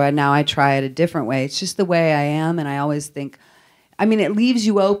now I try it a different way. It's just the way I am, and I always think, I mean, it leaves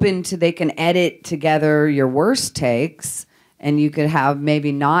you open to they can edit together your worst takes, and you could have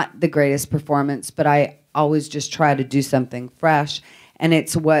maybe not the greatest performance, but I always just try to do something fresh, and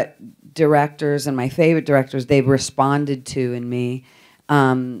it's what directors and my favorite directors, they've responded to in me.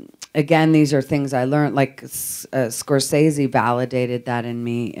 Again, these are things I learned, like Scorsese validated that in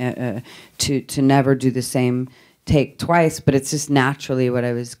me, to never do the same take twice, but it's just naturally what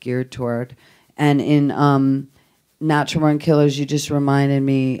I was geared toward. And in Natural Born Killers, you just reminded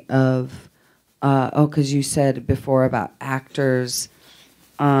me of, because you said before about actors,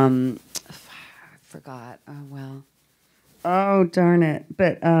 I forgot, oh well. Oh, darn it.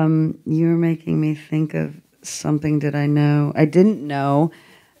 But you were making me think of something that I know. I didn't know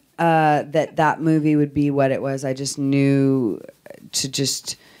that movie would be what it was. I just knew to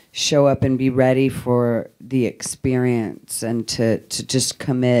just show up and be ready for the experience and to just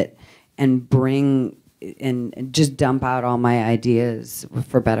commit and bring and just dump out all my ideas,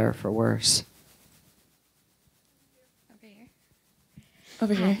 for better or for worse.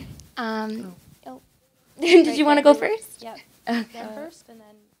 Over here. Did you want to go first? Yep. Okay. Go first, and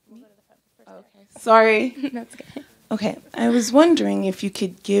then we'll go to the front. Okay. Sorry. That's good. Okay. I was wondering if you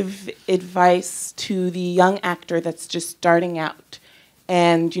could give advice to the young actor that's just starting out,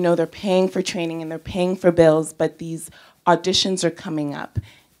 and you know they're paying for training and they're paying for bills, but these auditions are coming up,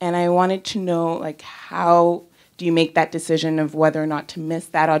 and I wanted to know, like, how do you make that decision of whether or not to miss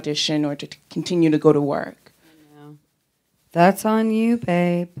that audition or to continue to go to work? That's on you,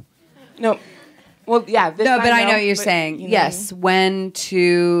 babe. No. Well, yeah. This no, but I know what you're but, saying. You know, yes, when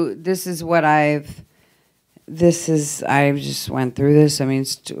to. This is what I've. This is. I just went through this. I mean,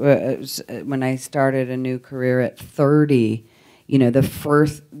 when I started a new career at 30, you know, the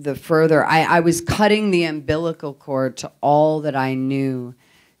further I was cutting the umbilical cord to all that I knew.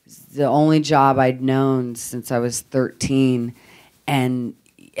 The only job I'd known since I was 13, and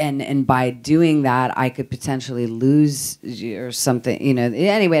by doing that, I could potentially lose or something. You know.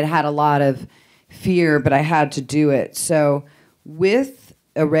 Anyway, it had a lot of fear, but I had to do it. So with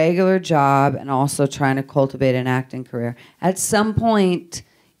a regular job and also trying to cultivate an acting career, at some point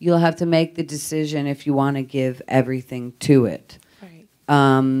you'll have to make the decision if you want to give everything to it. Right.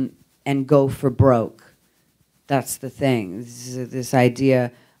 And go for broke. That's the thing, this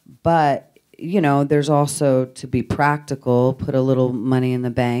idea. But, you know, there's also to be practical, put a little money in the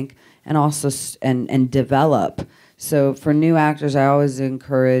bank, and also and develop. So for new actors, I always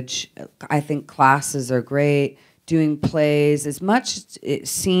encourage, I think classes are great, doing plays, as much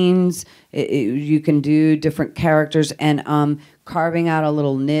scenes, you can do different characters, and carving out a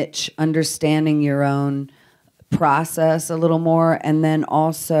little niche, understanding your own process a little more, and then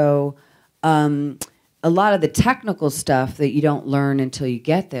also a lot of the technical stuff that you don't learn until you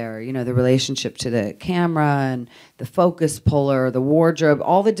get there, you know, the relationship to the camera and the focus puller, the wardrobe,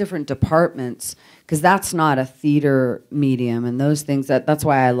 all the different departments, because that's not a theater medium, and those things, that's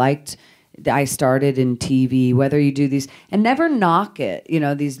why I started in TV, whether you do these, and never knock it, you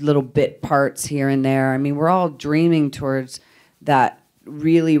know, these little bit parts here and there. I mean, we're all dreaming towards that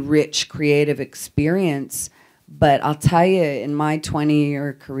really rich creative experience, but I'll tell you, in my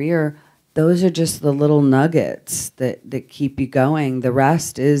 20-year career, those are just the little nuggets that keep you going. The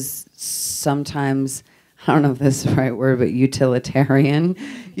rest is sometimes, I don't know if this is the right word, but utilitarian.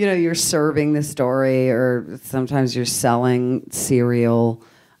 You know, you're serving the story, or sometimes you're selling cereal.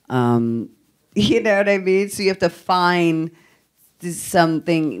 You know what I mean? So you have to find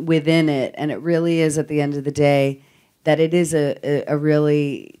something within it, and it really is, at the end of the day, that it is a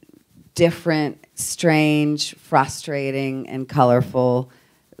really different, strange, frustrating, and colorful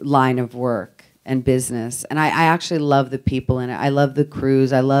line of work and business. And I actually love the people in it. I love the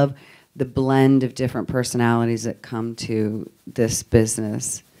crews. I love the blend of different personalities that come to this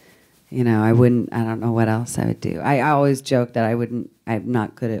business. You know, I don't know what else I would do. I always joke that I'm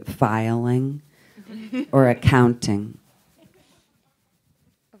not good at filing or accounting.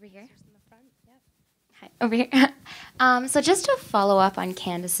 Over here. Hi, over here. So just to follow up on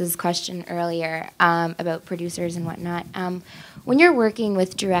Candace's question earlier about producers and whatnot, when you're working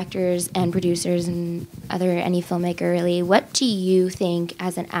with directors and producers and any filmmaker really, what do you think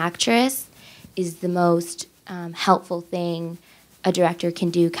as an actress is the most helpful thing a director can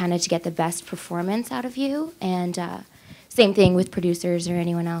do kind of to get the best performance out of you? And same thing with producers or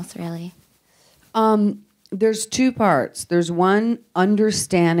anyone else really. There's two parts. There's one,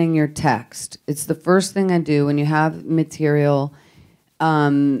 understanding your text. It's the first thing I do when you have material.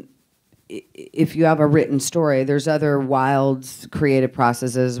 If you have a written story, there's other wild creative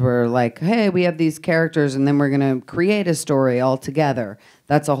processes where like, hey, we have these characters and then we're going to create a story all together.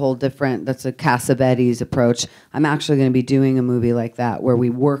 That's a whole different, that's a Cassavetes approach. I'm actually going to be doing a movie like that where we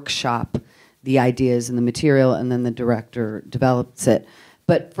workshop the ideas and the material and then the director develops it.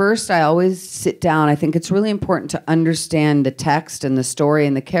 But first, I always sit down. I think it's really important to understand the text and the story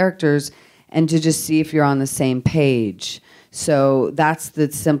and the characters and to just see if you're on the same page. So that's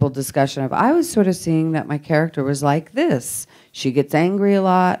the simple discussion of, I was sort of seeing that my character was like this. She gets angry a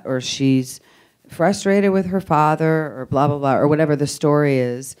lot, or she's frustrated with her father, or blah, blah, blah, or whatever the story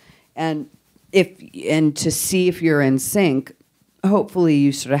is. And to see if you're in sync, hopefully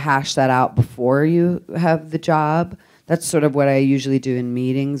you sort of hash that out before you have the job. That's sort of what I usually do in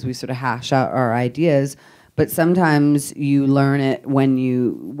meetings. We sort of hash out our ideas. But sometimes you learn it when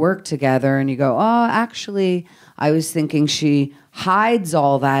you work together and you go, oh, actually, I was thinking she hides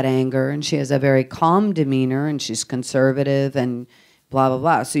all that anger and she has a very calm demeanor and she's conservative and blah, blah,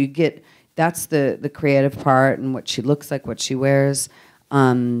 blah. So you get, that's the creative part and what she looks like, what she wears.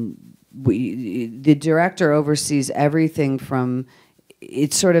 The director oversees everything from,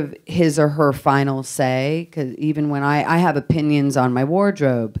 it's sort of his or her final say, because even when I have opinions on my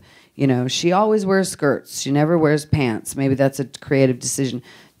wardrobe, you know, she always wears skirts. She never wears pants. Maybe that's a creative decision.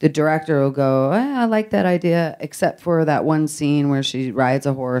 The director will go, I like that idea, except for that one scene where she rides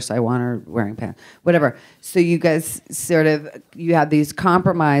a horse. I want her wearing pants. Whatever. So you guys sort of, you have these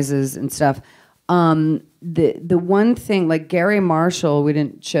compromises and stuff. The one thing, like Gary Marshall, we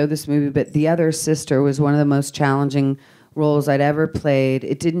didn't show this movie, but The Other Sister was one of the most challenging roles I'd ever played.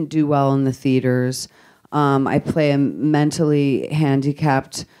 It didn't do well in the theaters. I play a mentally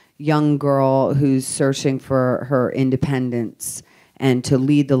handicapped young girl who's searching for her independence and to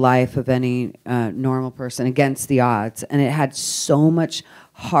lead the life of any normal person against the odds. And it had so much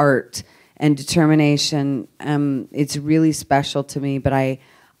heart and determination. It's really special to me. But I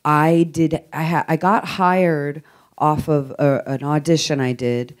got hired off of an audition I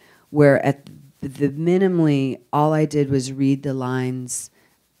did where at the minimally all I did was read the lines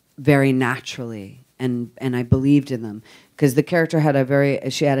very naturally, and I believed in them. Because the character had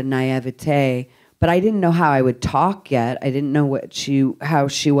she had a naivete, but I didn't know how I would talk yet. I didn't know how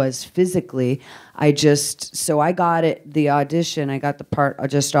she was physically. So I got the audition, I got the part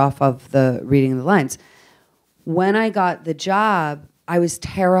just off of the reading the lines. When I got the job, I was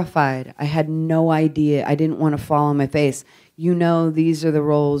terrified. I had no idea. I didn't want to fall on my face. You know, these are the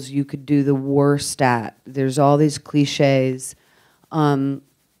roles you could do the worst at. There's all these cliches.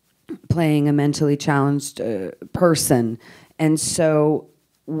 Playing a mentally challenged person. And so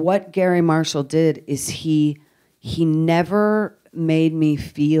what Gary Marshall did is he never made me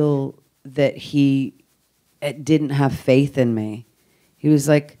feel that he didn't have faith in me. He was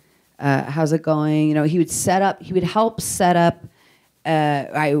like, how's it going? You know, he would help set up.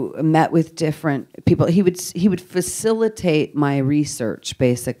 I met with different people. He would facilitate my research,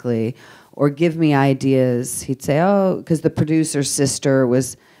 basically, or give me ideas. He'd say, oh, because the producer's sister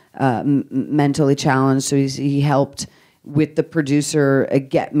was mentally challenged, so he helped with the producer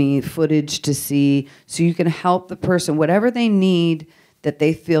get me footage to see, so you can help the person, whatever they need that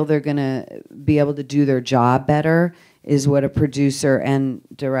they feel they're going to be able to do their job better is what a producer and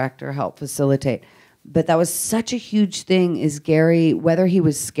director help facilitate. But that was such a huge thing, is Gary, whether he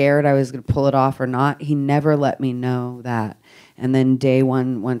was scared I was going to pull it off or not, he never let me know that. And then day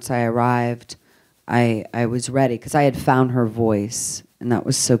one, once I arrived, I was ready because I had found her voice. And that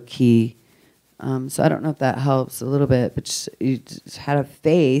was so key. So I don't know if that helps a little bit, but you just had a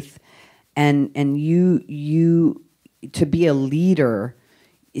faith, and you to be a leader,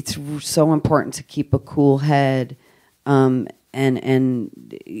 it's so important to keep a cool head, and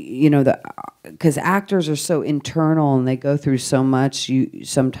you know, because actors are so internal and they go through so much.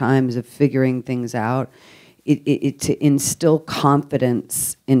 Sometimes of figuring things out. It to instill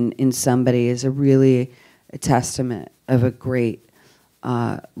confidence in somebody is a testament of a great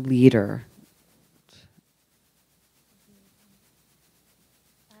leader.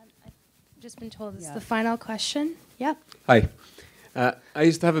 I've just been told this is the final question. Yep. Hi. I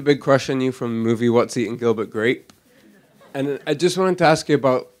used to have a big crush on you from the movie What's Eating Gilbert Grape. And I just wanted to ask you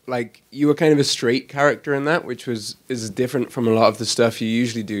about, like, you were kind of a straight character in that, which is different from a lot of the stuff you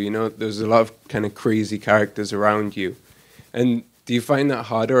usually do. You know, there's a lot of kind of crazy characters around you. And do you find that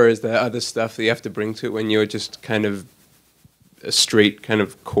harder, or is there other stuff that you have to bring to it when you're just kind of a straight kind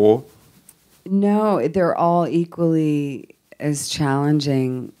of core? No, they're all equally as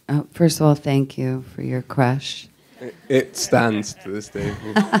challenging. First of all, thank you for your crush. It stands to this day.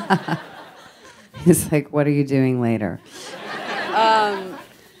 It's like, what are you doing later?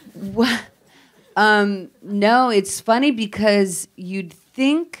 No, it's funny because you'd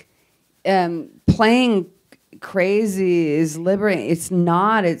think playing crazy is liberating. It's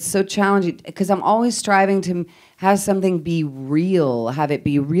not. It's so challenging because I'm always striving to have something be real, have it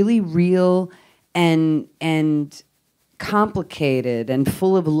be really real and complicated and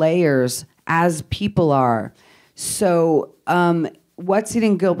full of layers as people are. So what's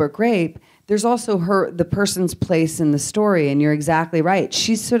eating Gilbert Grape? There's also the person's place in the story, and you're exactly right.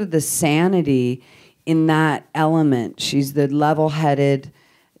 She's sort of the sanity in that element. She's the level-headed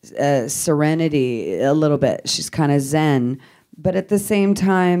serenity a little bit. She's kind of zen. But at the same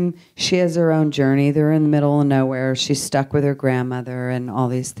time, she has her own journey. They're in the middle of nowhere. She's stuck with her grandmother and all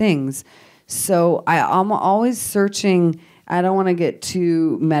these things. So I'm always searching. I don't want to get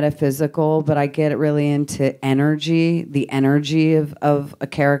too metaphysical, but I get really into energy, the energy of a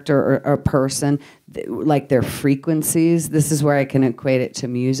character or a person, like their frequencies. This is where I can equate it to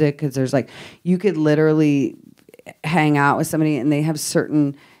music, because there's like, you could literally hang out with somebody and they have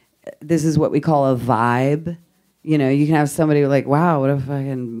certain, this is what we call a vibe. You know, you can have somebody like, wow, what a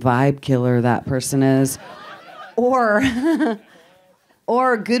fucking vibe killer that person is. Or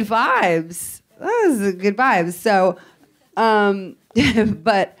good vibes. Those are good vibes. So,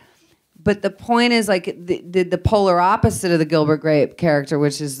 but the point is, like, the polar opposite of the Gilbert Grape character,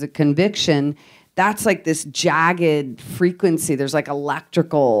 which is the conviction, that's like this jagged frequency. There's like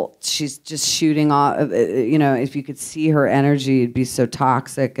electrical, she's just shooting off, you know, if you could see her energy, it'd be so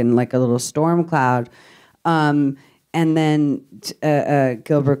toxic and like a little storm cloud. And then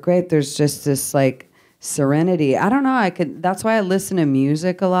Gilbert Grape, there's just this like serenity. I don't know, that's why I listen to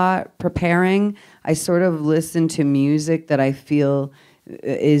music a lot preparing. I sort of listen to music that I feel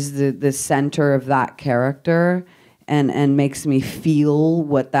is the center of that character and makes me feel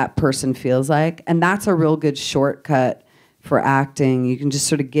what that person feels like. And that's a real good shortcut for acting. You can just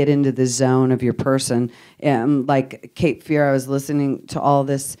sort of get into the zone of your person. Like Cape Fear, I was listening to all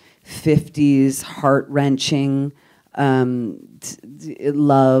this 50s heart-wrenching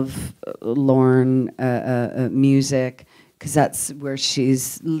love, Lorne music, because that's where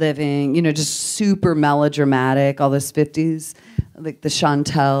she's living, you know, just super melodramatic, all this 50s, like the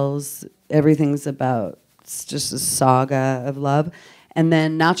Chantels, everything's about, it's just a saga of love. And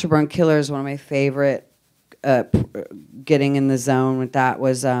then Natural Born Killer is one of my favorite, getting in the zone with that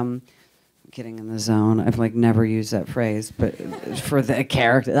was, getting in the zone, I've like never used that phrase, but for the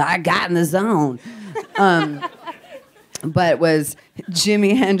character, I got in the zone. But it was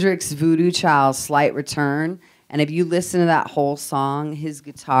Jimi Hendrix, Voodoo Child, Slight Return. And if you listen to that whole song, his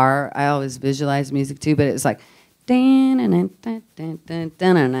guitar, I always visualize music too, but it's like, and then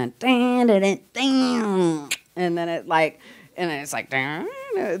it like, and it's like,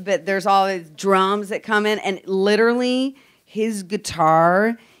 but there's all these drums that come in, and literally his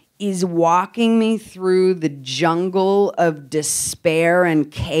guitar is walking me through the jungle of despair and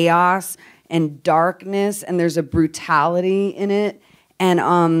chaos and darkness, and there's a brutality in it,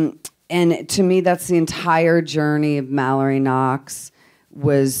 and to me that's the entire journey of Mallory Knox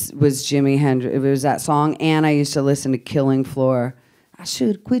was Jimi Hendrix. It was that song, and I used to listen to Killing Floor. I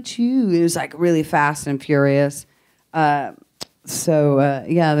should quit you. It was like really fast and furious. Yeah,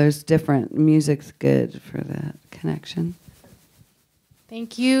 there's different music's good for that connection.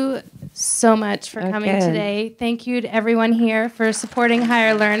 Thank you so much for coming today. Thank you to everyone here for supporting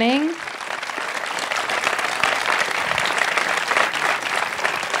higher learning.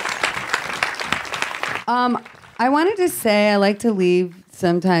 I wanted to say I like to leave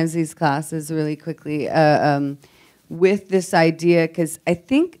sometimes these classes really quickly with this idea, because I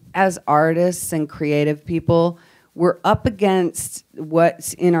think as artists and creative people, we're up against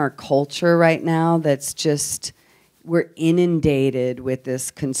what's in our culture right now that's just, we're inundated with this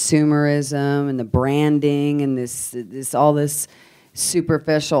consumerism and the branding and this all this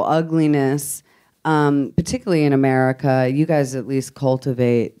superficial ugliness. Particularly in America, you guys at least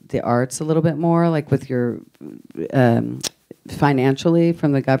cultivate the arts a little bit more, like with your financially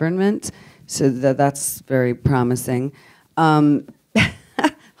from the government. So that's very promising. Like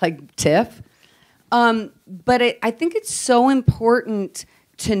TIFF. But I think it's so important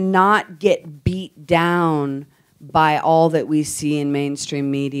to not get beat down by all that we see in mainstream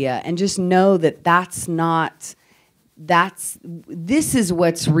media, and just know that this is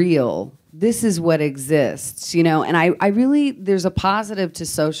what's real. This is what exists, you know. And I really, there's a positive to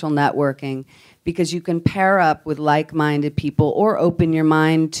social networking, because you can pair up with like-minded people or open your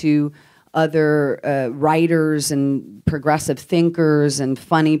mind to other writers and progressive thinkers and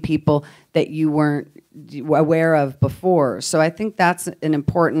funny people that you weren't aware of before. So I think that's an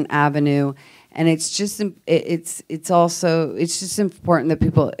important avenue, and it's just important that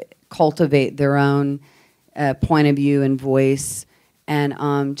people cultivate their own point of view and voice,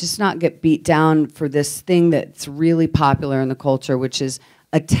 and just not get beat down for this thing that's really popular in the culture, which is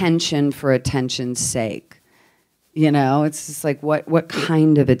attention for attention's sake. You know, it's just like, what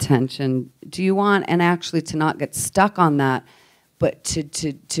kind of attention do you want? And actually to not get stuck on that, but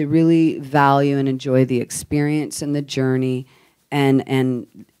to really value and enjoy the experience and the journey, and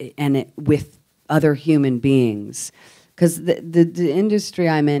it with other human beings. Because the industry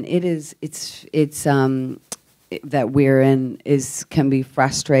I'm in, that we're in can be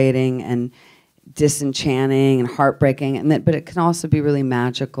frustrating and disenchanting and heartbreaking, but it can also be really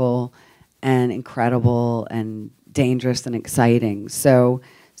magical and incredible and dangerous and exciting. So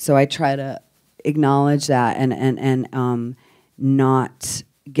I try to acknowledge that and not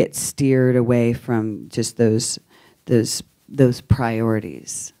get steered away from just those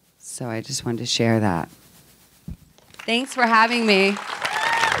priorities. So I just wanted to share that. Thanks for having me.